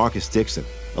talking Marcus Dixon,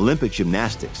 Olympic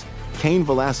gymnastics, Cain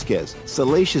Velasquez,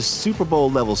 salacious Super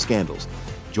Bowl-level scandals.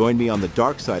 Join me on the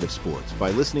dark side of sports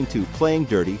by listening to Playing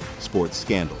Dirty: Sports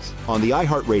Scandals on the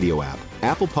iHeartRadio app,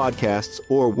 Apple Podcasts,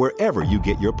 or wherever you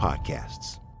get your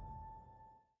podcasts.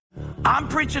 I'm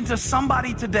preaching to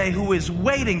somebody today who is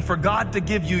waiting for God to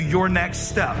give you your next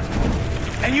step.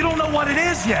 And you don't know what it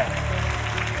is yet.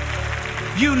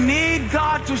 You need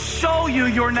God to show you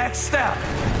your next step.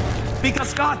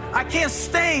 Because God, I can't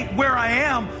stay where I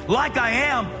am, like I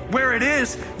am, where it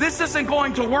is. This isn't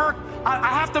going to work. I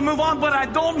have to move on, but I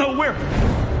don't know where.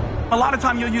 A lot of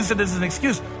time you'll use it as an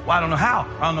excuse. Well, I don't know how.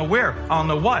 I don't know where. I don't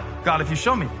know what. God, if you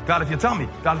show me. God, if you tell me.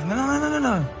 God, if...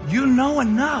 No. You know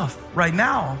enough right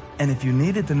now. And if you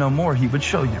needed to know more, he would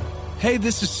show you. Hey,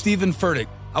 this is Stephen Furtick.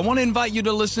 I want to invite you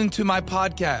to listen to my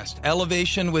podcast,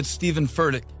 Elevation with Stephen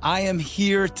Furtick. I am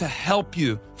here to help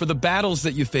you for the battles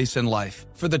that you face in life,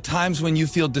 for the times when you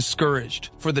feel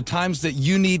discouraged, for the times that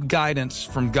you need guidance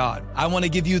from God. I want to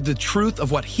give you the truth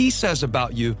of what he says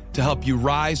about you to help you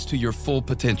rise to your full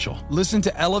potential. Listen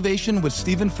to Elevation with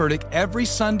Stephen Furtick every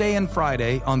Sunday and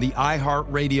Friday on the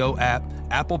iHeartRadio app,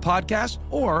 Apple Podcasts,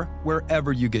 or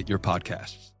wherever you get your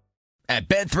podcasts. At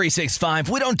Bet365,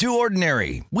 we don't do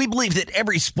ordinary. We believe that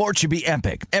every sport should be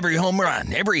epic. Every home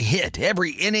run, every hit,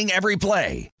 every inning, every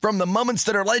play. From the moments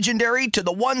that are legendary to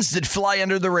the ones that fly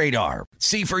under the radar.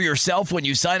 See for yourself when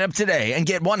you sign up today and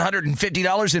get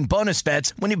 $150 in bonus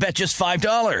bets when you bet just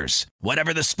 $5.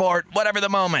 Whatever the sport, whatever the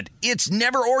moment, it's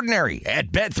never ordinary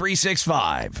at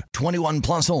Bet365. 21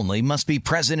 plus only. Must be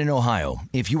present in Ohio.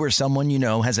 If you or someone you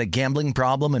know has a gambling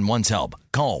problem and wants help,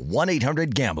 call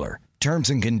 1-800-GAMBLER.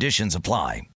 Terms and conditions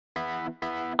apply.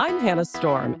 I'm Hannah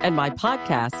Storm, and my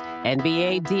podcast,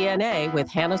 NBA DNA with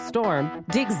Hannah Storm,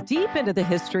 digs deep into the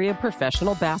history of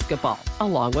professional basketball,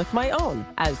 along with my own,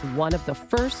 as one of the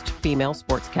first female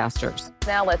sportscasters.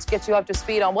 Now let's get you up to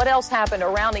speed on what else happened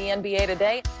around the NBA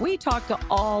today. We talked to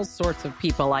all sorts of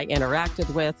people I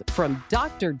interacted with, from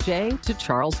Dr. J to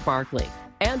Charles Barkley,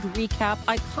 and recap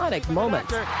iconic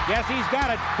moments. Yes, he's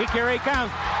got it. Here he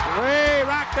comes. Way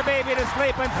rock the baby to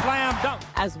sleep and slam dunk.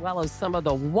 As well as some of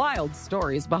the wild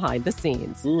stories behind the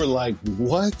scenes. We were like,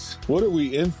 what? What are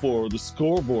we in for? The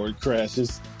scoreboard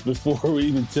crashes before we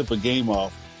even tip a game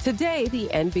off. Today, the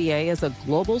NBA is a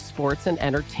global sports and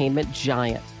entertainment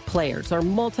giant. Players are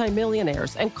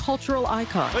multimillionaires and cultural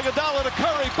icons. Iguodala to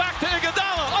Curry, back to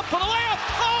Iguodala, up for the layup.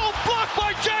 Oh, blocked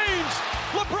by James.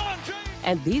 LeBron James.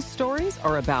 And these stories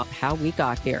are about how we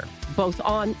got here, both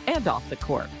on and off the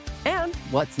court. And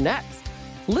what's next?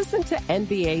 Listen to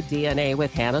NBA DNA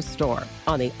with Hannah Storm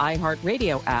on the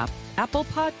iHeartRadio app, Apple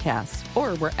Podcasts,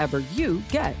 or wherever you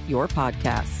get your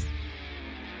podcasts.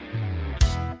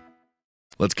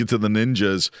 Let's get to the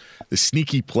Ninjas, the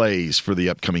sneaky plays for the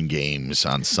upcoming games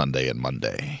on Sunday and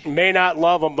Monday. May not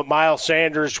love them, but Miles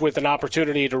Sanders with an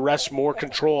opportunity to wrest more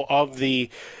control of the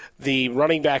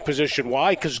running back position.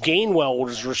 Why? Because Gainwell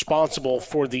was responsible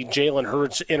for the Jalen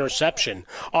Hurts interception.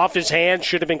 Off his hands,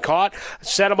 should have been caught.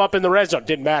 Set him up in the red zone.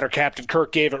 Didn't matter. Captain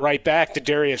Kirk gave it right back to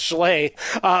Darius Slay.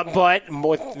 But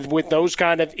with those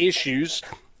kind of issues,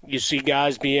 you see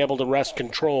guys be able to wrest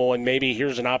control, and maybe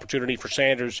here's an opportunity for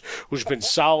Sanders, who's been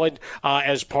solid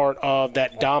as part of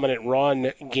that dominant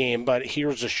run game. But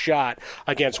here's a shot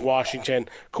against Washington.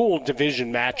 Cool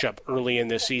division matchup early in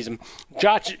this season.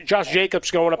 Josh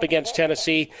Jacobs going up against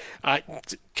Tennessee.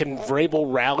 Can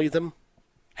Vrabel rally them?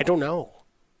 I don't know.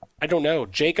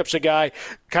 Jacobs a guy,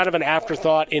 kind of an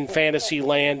afterthought in fantasy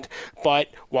land, but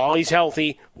while he's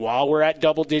healthy, while we're at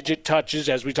double-digit touches,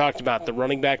 as we talked about, the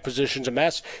running back position's a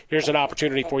mess. Here's an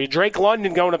opportunity for you. Drake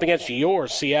London going up against your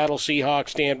Seattle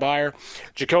Seahawks, Dan Byer.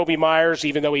 Jacoby Myers,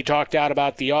 even though he talked out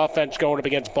about the offense going up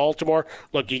against Baltimore,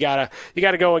 look, you gotta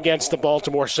go against the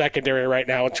Baltimore secondary right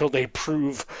now until they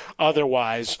prove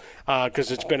otherwise, because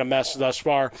it's been a mess thus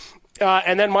far.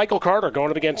 And then Michael Carter going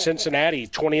up against Cincinnati,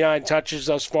 29 touches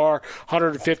thus far,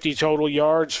 150 total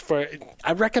yards.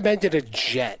 I recommended a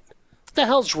Jet. What the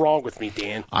hell's wrong with me,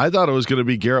 Dan? I thought it was going to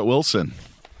be Garrett Wilson.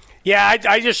 Yeah,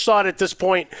 I just thought at this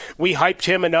point we hyped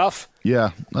him enough.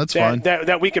 Yeah, that's fine.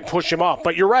 That we could push him up.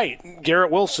 But you're right. Garrett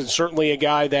Wilson's certainly a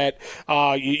guy that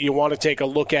you want to take a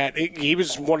look at. He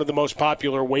was one of the most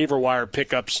popular waiver wire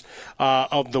pickups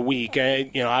of the week.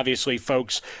 Obviously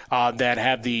folks that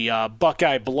have the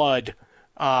Buckeye blood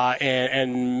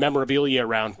and memorabilia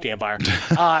around Dan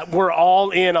Byer. We're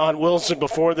all in on Wilson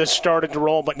before this started to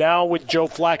roll, but now with Joe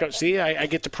Flacco, see, I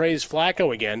get to praise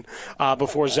Flacco again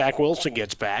before Zach Wilson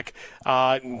gets back.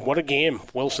 What a game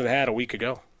Wilson had a week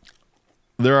ago.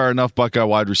 There are enough Buckeye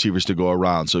wide receivers to go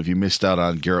around, so if you missed out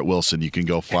on Garrett Wilson, you can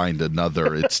go find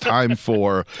another. It's time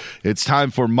for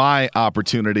my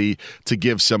opportunity to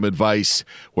give some advice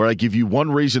where I give you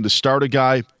one reason to start a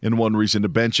guy and one reason to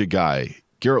bench a guy.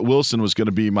 Garrett Wilson was going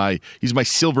to be he's my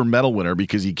silver medal winner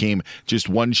because he came just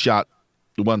one spot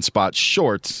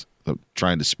short.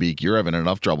 Trying to speak. You're having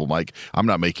enough trouble, Mike. I'm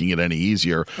not making it any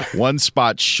easier. One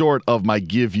spot short of my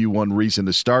give you one reason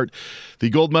to start.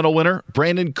 The gold medal winner,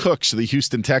 Brandon Cooks of the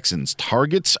Houston Texans.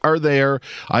 Targets are there.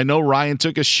 I know Ryan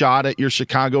took a shot at your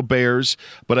Chicago Bears,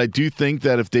 but I do think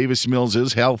that if Davis Mills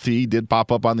is healthy, he did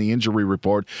pop up on the injury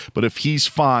report, but if he's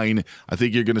fine, I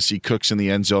think you're going to see Cooks in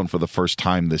the end zone for the first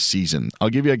time this season. I'll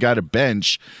give you a guy to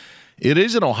bench. It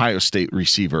is an Ohio State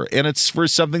receiver, and it's for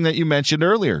something that you mentioned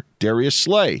earlier, Darius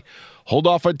Slay. Hold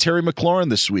off on Terry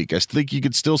McLaurin this week. I think you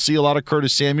could still see a lot of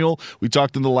Curtis Samuel. We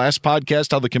talked in the last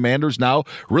podcast how the Commanders now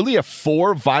really have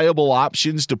 4 viable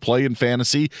options to play in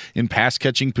fantasy in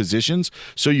pass-catching positions.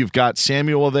 So you've got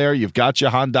Samuel there. You've got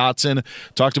Jahan Dotson.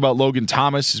 Talked about Logan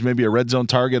Thomas as maybe a red zone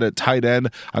target at tight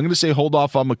end. I'm going to say hold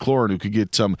off on McLaurin, who could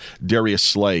get some Darius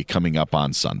Slay coming up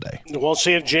on Sunday. We'll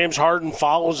see if James Harden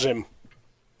follows him.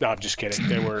 No, I'm just kidding.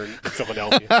 They were in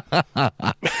Philadelphia.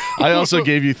 I also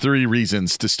gave you 3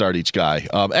 reasons to start each guy.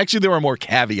 Actually, there were more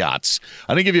caveats.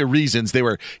 I didn't give you reasons. They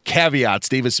were caveats.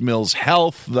 Davis Mills'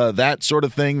 health, that sort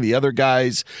of thing. The other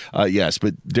guys, yes.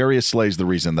 But Darius Slay's the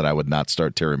reason that I would not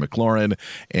start Terry McLaurin.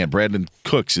 And Brandon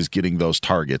Cooks is getting those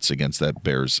targets against that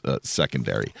Bears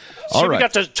secondary. So we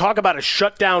got to talk about a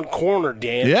shutdown corner,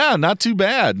 Dan. Yeah, not too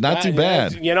bad. Not too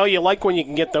bad. You know, you like when you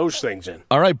can get those things in.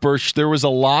 All right, Bursch, there was a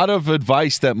lot of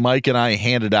advice that Mike and I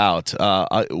handed out.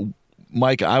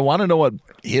 Mike, I want to know what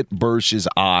hit Bursch's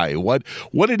eye. What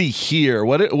did he hear?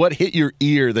 What hit your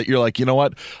ear that you're like, you know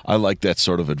what? I like that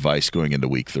sort of advice going into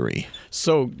week 3.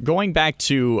 So going back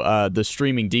to the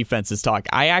streaming defenses talk,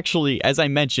 I actually, as I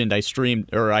mentioned, I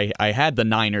had the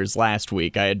Niners last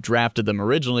week. I had drafted them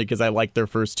originally because I liked their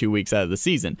first 2 weeks out of the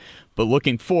season. But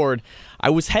looking forward,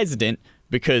 I was hesitant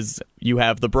because you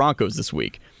have the Broncos this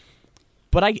week.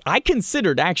 But I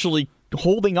considered actually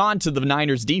holding on to the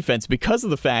Niners defense because of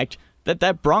the fact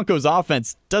that Broncos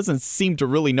offense doesn't seem to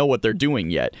really know what they're doing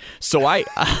yet. So I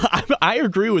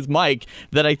agree with Mike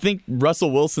that I think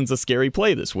Russell Wilson's a scary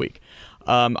play this week.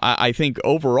 I think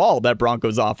overall that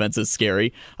Broncos offense is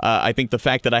scary. I think the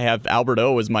fact that I have Albert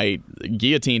O as my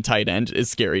guillotine tight end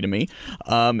is scary to me.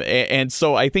 And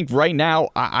so I think right now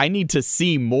I need to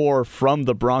see more from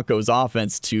the Broncos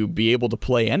offense to be able to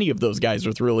play any of those guys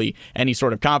with really any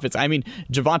sort of confidence. I mean,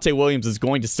 Javonte Williams is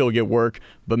going to still get work,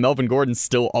 but Melvin Gordon's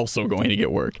still also going to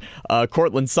get work.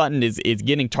 Cortland Sutton is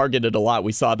getting targeted a lot.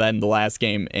 We saw that in the last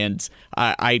game, and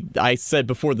I said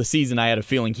before the season I had a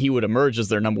feeling he would emerge as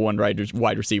their number 1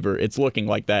 wide receiver. It's looking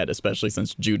like that, especially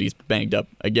since Judy's banged up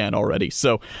again already.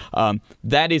 So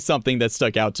that is something that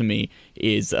stuck out to me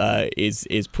is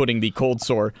putting the cold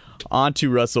sore onto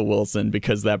Russell Wilson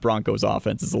because that Broncos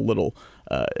offense is a little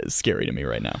scary to me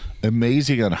right now.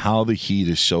 Amazing on how the heat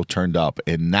is so turned up,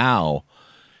 and now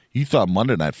you thought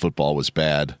Monday Night Football was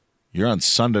bad. You're on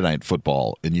Sunday Night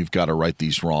Football, and you've got to right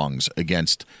these wrongs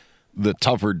against the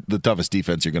toughest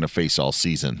defense you're going to face all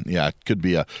season. Yeah, it could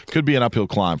be an uphill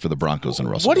climb for the Broncos and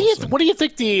Russell Wilson. What do you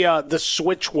think the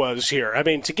switch was here? I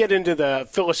mean, to get into the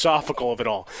philosophical of it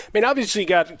all. I mean, obviously you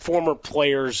got former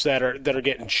players that are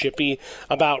getting chippy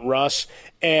about Russ,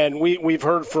 and we've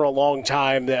heard for a long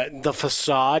time that the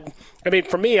facade. I mean,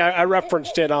 for me, I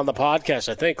referenced it on the podcast,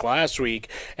 I think, last week,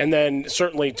 and then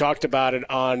certainly talked about it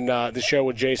on the show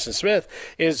with Jason Smith,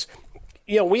 is,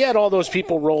 you know, we had all those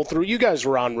people roll through. You guys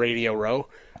were on Radio Row.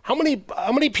 How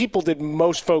many people did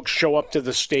most folks show up to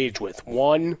the stage with?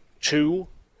 1, 2,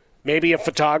 maybe a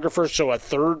photographer, so a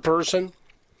third person?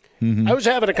 Mm-hmm. I was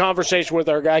having a conversation with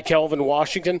our guy, Kelvin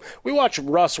Washington. We watched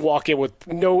Russ walk in with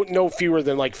no fewer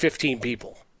than like 15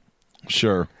 people.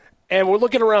 Sure. And we're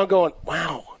looking around going,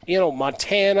 wow, you know,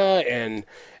 Montana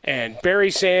and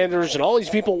Barry Sanders and all these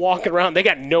people walking around, they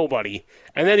got nobody.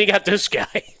 And then you got this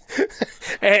guy.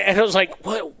 and I was like,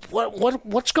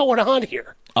 what's going on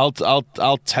here? I'll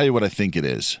tell you what I think it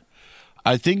is.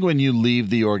 I think when you leave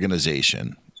the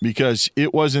organization, because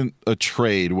it wasn't a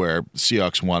trade where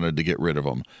Seahawks wanted to get rid of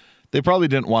him. They probably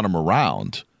didn't want him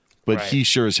around, but right. He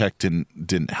sure as heck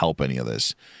didn't help any of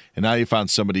this. And now you found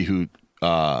somebody who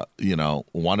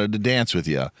wanted to dance with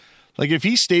you. Like if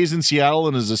he stays in Seattle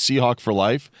and is a Seahawk for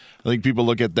life, I think people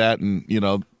look at that and, you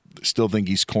know, still think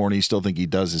he's corny, still think he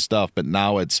does his stuff, but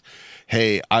now it's,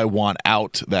 hey, I want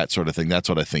out, that sort of thing. That's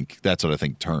what I think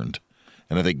turned.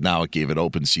 And I think now it gave it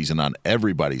open season on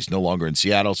everybody. He's no longer in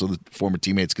Seattle, so the former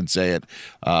teammates can say it.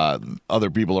 Other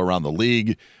people around the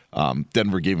league.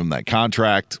 Denver gave him that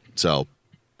contract. So,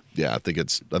 yeah, I think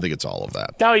it's all of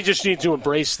that. Now he just needs to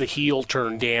embrace the heel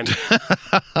turn, Dan.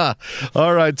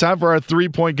 All right, time for our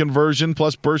 3-point conversion.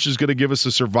 Plus, Bursch is going to give us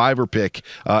a survivor pick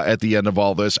at the end of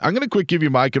all this. I'm going to quick give you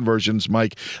my conversions,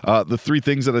 Mike. The 3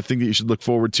 things that I think that you should look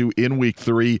forward to in Week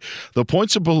 3. The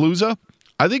points of Palooza.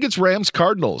 I think it's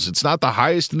Rams-Cardinals. It's not the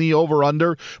highest in the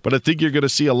over-under, but I think you're going to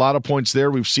see a lot of points there.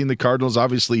 We've seen the Cardinals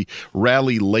obviously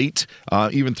rally late,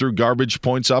 even through garbage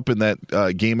points up in that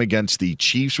game against the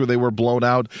Chiefs where they were blown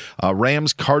out.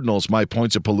 Rams-Cardinals, my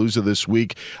points at Palooza this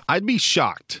week. I'd be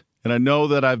shocked, and I know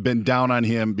that I've been down on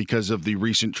him because of the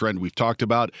recent trend we've talked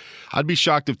about. I'd be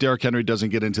shocked if Derrick Henry doesn't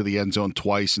get into the end zone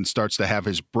twice and starts to have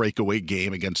his breakaway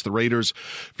game against the Raiders.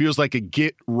 Feels like a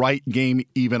get-right game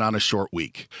even on a short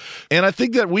week. And I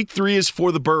think that Week 3 is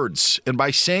for the birds. And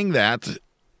by saying that,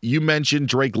 you mentioned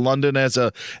Drake London as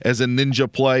a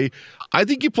ninja play. I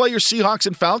think you play your Seahawks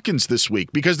and Falcons this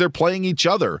week because they're playing each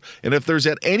other. And if there's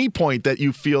at any point that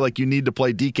you feel like you need to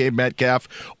play DK Metcalf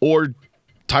or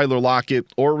Tyler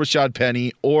Lockett or Rashad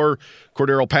Penny or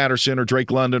Cordero Patterson or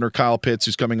Drake London or Kyle Pitts,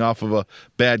 who's coming off of a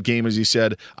bad game, as he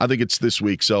said, I think it's this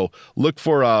week. So look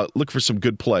for some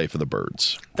good play for the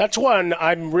birds. That's one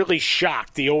I'm really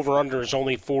shocked. The over-under is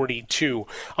only 42.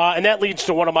 And that leads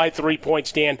to one of my 3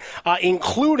 points, Dan,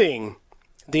 including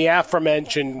the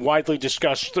aforementioned, widely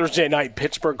discussed Thursday night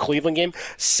Pittsburgh-Cleveland game.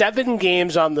 7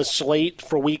 games on the slate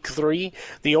for Week 3.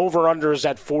 The over-under is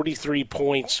at 43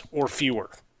 points or fewer.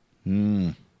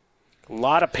 A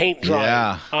lot of paint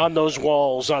drying on those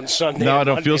walls on Sunday. No, I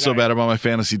don't feel so bad about my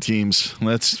fantasy teams.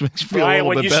 That's makes me feel a little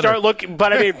when bit you better. start looking,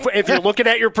 but I mean, if you're looking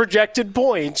at your projected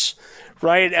points,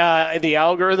 right, the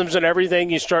algorithms and everything,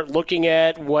 you start looking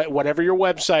at whatever your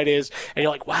website is, and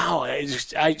you're like, wow,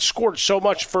 I scored so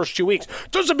much first 2 weeks.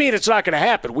 Doesn't mean it's not going to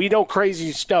happen. We know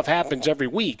crazy stuff happens every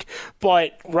week,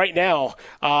 but right now,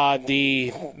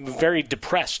 the very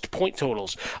depressed point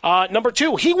totals. Number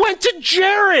 2, he went to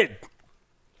Jared.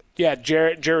 Yeah,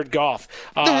 Jared Goff.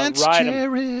 That's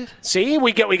Jared. Him. See,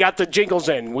 we got the jingles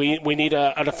in. We need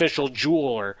an official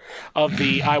jeweler of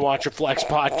the I Want Your Flex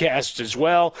podcast as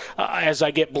well. As I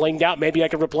get blinged out, maybe I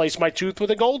can replace my tooth with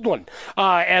a gold one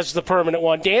as the permanent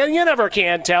one. Dan, you never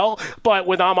can tell. But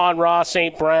with Amon-Ra,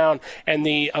 St. Brown, and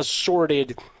the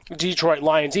assorted Detroit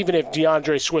Lions, even if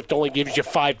DeAndre Swift only gives you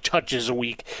 5 touches a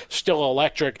week, still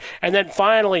electric. And then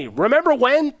finally, remember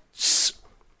when?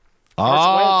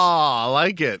 I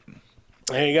like it.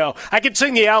 There you go. I could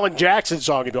sing the Alan Jackson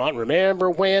song if you want. Remember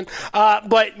when?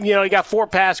 But, you got 4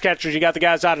 pass catchers. You got the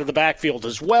guys out of the backfield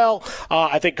as well.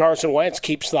 I think Carson Wentz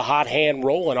keeps the hot hand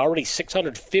rolling. Already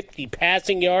 650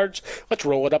 passing yards. Let's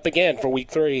roll it up again for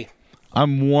Week 3.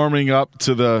 I'm warming up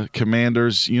to the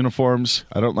Commanders uniforms.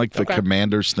 I don't like the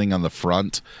Commanders thing on the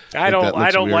front. I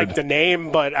don't like the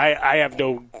name, but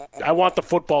I want the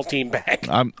football team back.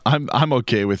 I'm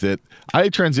okay with it. I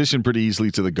transitioned pretty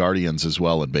easily to the Guardians as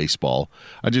well in baseball.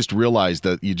 I just realized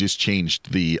that you just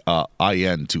changed the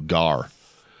IN to Gar.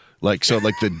 The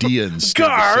Dians stayed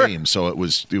the same, so it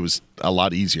was a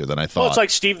lot easier than I thought. Well, it's like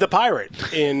Steve the Pirate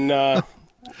in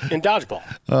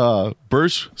dodgeball.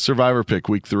 Bursch, survivor pick,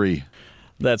 Week 3.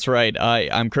 That's right.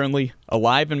 I'm currently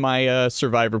alive in my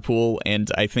survivor pool, and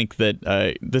I think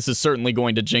that this is certainly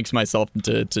going to jinx myself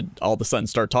to all of a sudden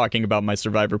start talking about my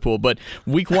survivor pool. But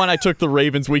Week 1, I took the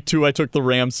Ravens. Week 2, I took the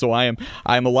Rams, so I'm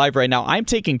alive right now. I'm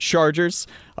taking Chargers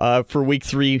for Week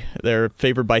 3. They're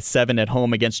favored by 7 at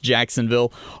home against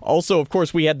Jacksonville. Also, of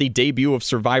course, we had the debut of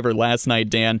Survivor last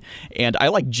night, Dan, and I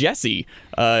like Jesse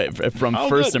from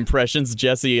First Impressions.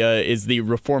 Jesse is the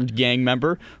reformed gang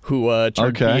member who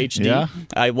turned PhD. Yeah.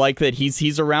 I like that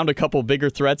he's around a couple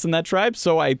bigger threats in that tribe,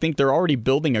 so I think they're already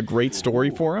building a great story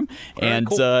for him, and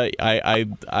cool.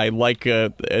 I like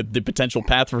the potential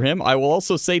path for him. I will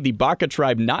also say the Baka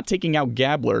tribe not taking out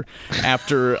Gabler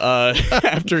after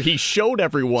he showed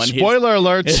everyone. Spoiler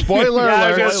alert! Spoiler alert! I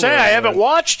was going to say I haven't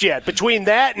watched yet. Between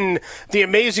that and the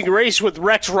Amazing Race with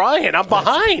Rex Ryan, I'm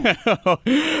behind.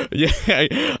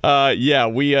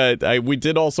 We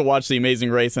did also watch the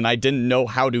Amazing Race, and I didn't know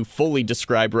how to fully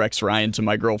describe Rex Ryan to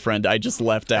my girlfriend. I just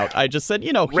left out. I just said,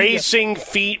 racing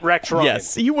feet Rex Ryan.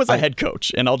 Yes, he was a head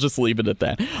coach, and I'll just leave it at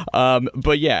that.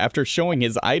 But yeah, after showing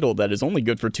his idol that is only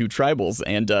good for 2 tribals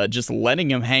and just letting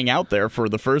him hang out there for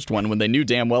the first one when they knew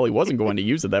damn well he wasn't going to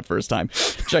use it that first time,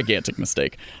 gigantic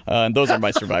mistake. And those are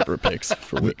my survivor picks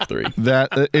for Week 3.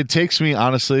 It takes me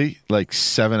honestly like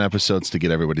 7 episodes to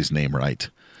get everybody's name right.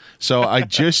 So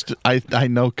I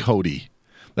know Cody.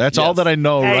 That's all that I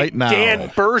know right now. Dan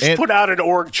Bursch put out an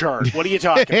org chart. What are you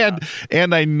talking about?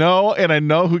 And I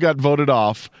know who got voted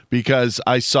off because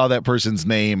I saw that person's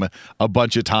name a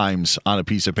bunch of times on a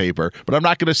piece of paper. But I'm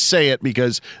not going to say it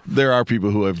because there are people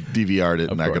who have DVR'd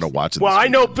it and are going to watch it. Well, I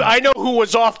know who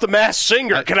was off The Masked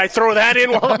Singer. Can I throw that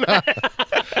in?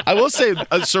 I will say,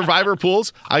 Survivor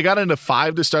pools, I got into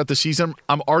 5 to start the season.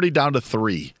 I'm already down to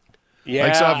 3.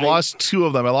 Yeah, so I've lost 2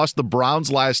 of them. I lost the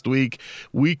Browns last week.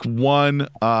 Week 1,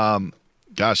 gosh,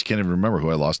 I can't even remember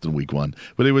who I lost in week 1.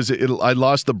 But I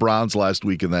lost the Browns last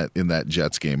week in that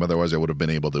Jets game. Otherwise, I would have been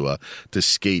able to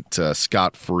skate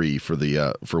scot-free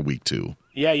for week 2.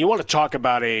 Yeah, you want to talk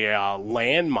about a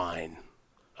landmine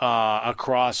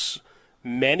across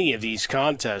many of these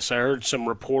contests. I heard some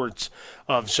reports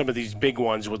of some of these big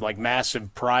ones with like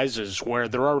massive prizes where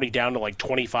they're already down to like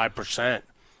 25%.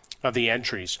 Of the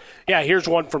entries. Yeah, here's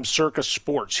one from Circus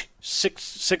Sports.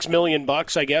 $6 million,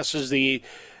 I guess, is the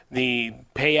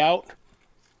payout.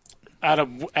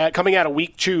 Coming out of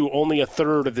week 2, only a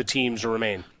third of the teams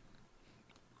remain.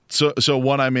 So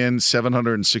one I'm in,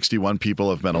 761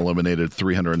 people have been eliminated.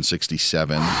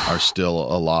 367 are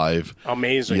still alive.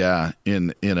 Amazing. Yeah.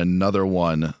 In another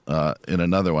one,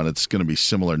 it's going to be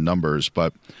similar numbers,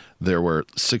 but there were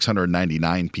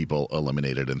 699 people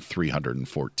eliminated and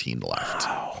 314 left.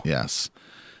 Wow. Yes.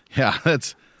 Yeah,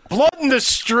 that's blood in the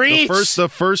streets. The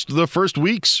first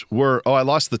weeks were I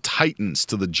lost the Titans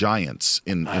to the Giants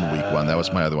in week 1. That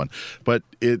was my other one. But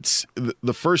it's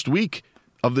the first week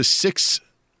of the 6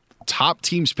 top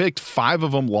teams picked, 5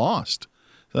 of them lost.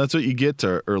 So that's what you get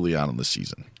early on in the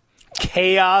season.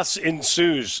 Chaos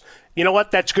ensues. You know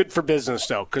what? That's good for business,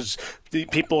 though, because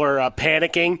people are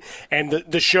panicking. And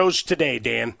the shows today,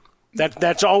 Dan,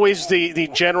 that's always the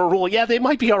general rule. Yeah, they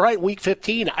might be all right week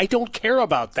 15. I don't care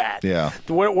about that. Yeah.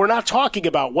 We're not talking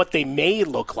about what they may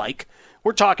look like.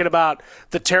 We're talking about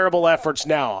the terrible efforts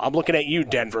now. I'm looking at you,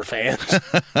 Denver fans.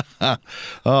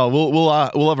 We'll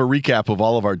have a recap of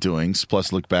all of our doings,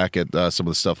 plus look back at some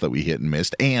of the stuff that we hit and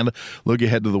missed, and look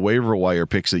ahead to the waiver wire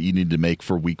picks that you need to make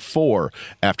for week 4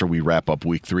 after we wrap up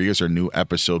week 3, as our new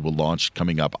episode will launch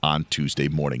coming up on Tuesday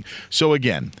morning. So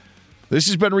again, this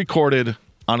has been recorded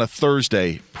on a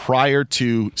Thursday prior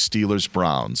to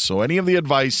Steelers-Browns. So any of the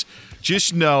advice,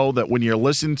 just know that when you're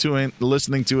listening to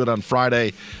it on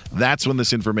Friday, that's when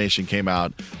this information came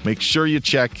out. Make sure you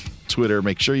check Twitter.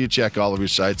 Make sure you check all of your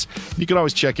sites. You can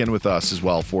always check in with us as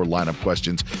well for lineup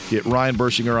questions. Get Ryan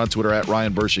Bershinger on Twitter at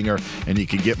Ryan Bershinger, and you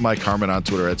can get Mike Harmon on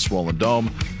Twitter at Swollen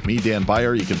Dome. Me, Dan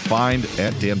Beyer, you can find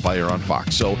at Dan Beyer on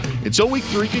Fox. So until week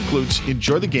 3 concludes,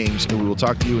 enjoy the games, and we will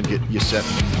talk to you and get you set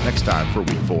next time for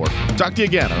week 4. Talk to you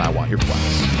again, and I want your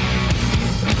flex.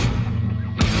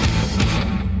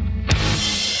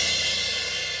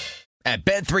 At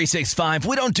Bet365,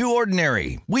 we don't do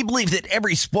ordinary. We believe that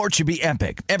every sport should be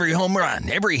epic. Every home run,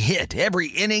 every hit, every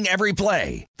inning, every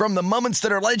play. From the moments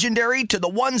that are legendary to the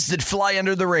ones that fly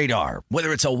under the radar.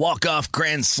 Whether it's a walk-off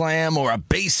grand slam or a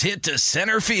base hit to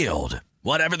center field.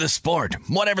 Whatever the sport,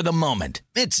 whatever the moment.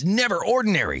 It's never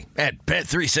ordinary at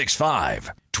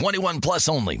Bet365. 21 plus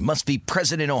only. Must be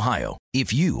present in Ohio.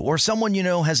 If you or someone you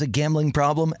know has a gambling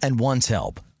problem and wants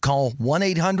help, call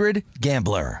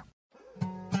 1-800-GAMBLER.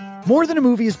 More Than a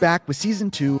Movie is back with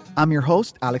Season 2. I'm your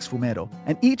host, Alex Fumero,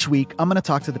 and each week I'm going to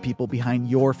talk to the people behind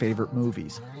your favorite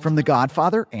movies. From The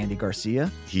Godfather, Andy Garcia.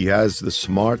 He has the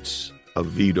smarts of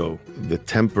Vito, the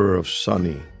temper of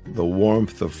Sonny, the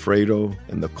warmth of Fredo,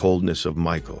 and the coldness of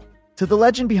Michael. To the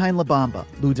legend behind La Bamba,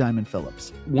 Lou Diamond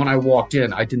Phillips. When I walked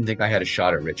in, I didn't think I had a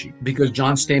shot at Richie because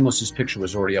John Stamos' picture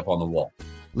was already up on the wall.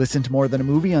 Listen to More Than a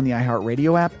Movie on the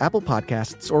iHeartRadio app, Apple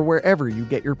Podcasts, or wherever you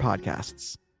get your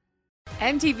podcasts.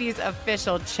 MTV's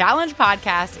official Challenge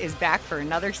podcast is back for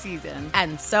another season.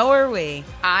 And so are we.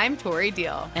 I'm Tori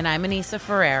Deal. And I'm Anissa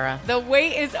Ferreira. The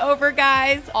wait is over,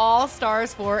 guys. All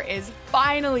Stars 4 is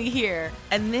finally here.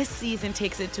 And this season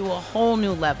takes it to a whole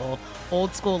new level.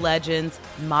 Old school legends,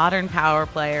 modern power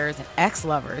players, and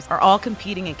ex-lovers are all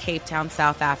competing in Cape Town,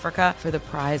 South Africa for the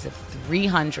prize of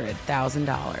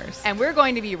 $300,000. And we're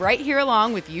going to be right here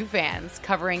along with you fans,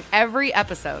 covering every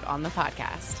episode on the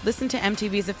podcast. Listen to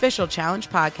MTV's official Challenge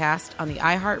podcast on the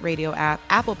iHeartRadio app,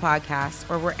 Apple Podcasts,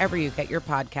 or wherever you get your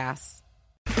podcasts.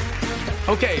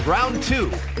 Okay, round 2.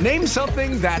 Name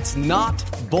something that's not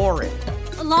boring.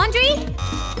 A laundry?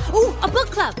 Ooh, a book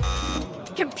club.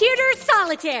 Computer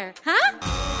solitaire, huh?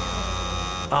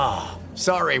 Ah, oh,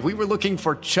 sorry, we were looking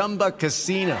for Chumba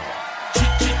Casino.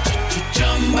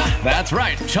 That's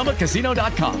right,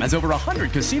 ChumbaCasino.com has over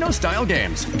 100 casino-style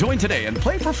games. Join today and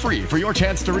play for free for your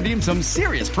chance to redeem some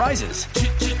serious prizes.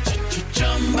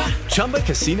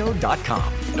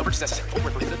 ChumbaCasino.com. No purchase necessary. Void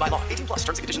where prohibited by law. 18+ terms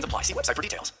and conditions apply. See website for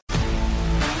details.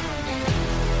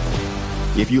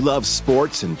 If you love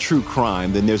sports and true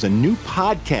crime, then there's a new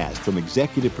podcast from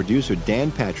executive producer Dan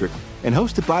Patrick and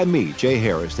hosted by me, Jay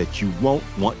Harris, that you won't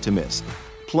want to miss.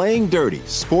 Playing Dirty: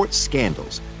 Sports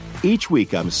Scandals. Each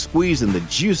week, I'm squeezing the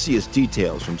juiciest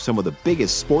details from some of the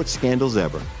biggest sports scandals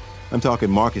ever. I'm talking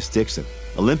Marcus Dixon,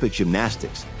 Olympic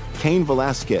gymnastics, Cain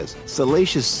Velasquez,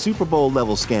 salacious Super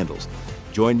Bowl-level scandals.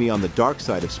 Join me on the dark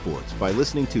side of sports by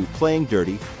listening to Playing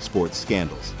Dirty: Sports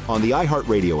Scandals on the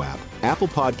iHeartRadio app, Apple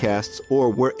Podcasts, or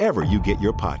wherever you get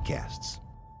your podcasts.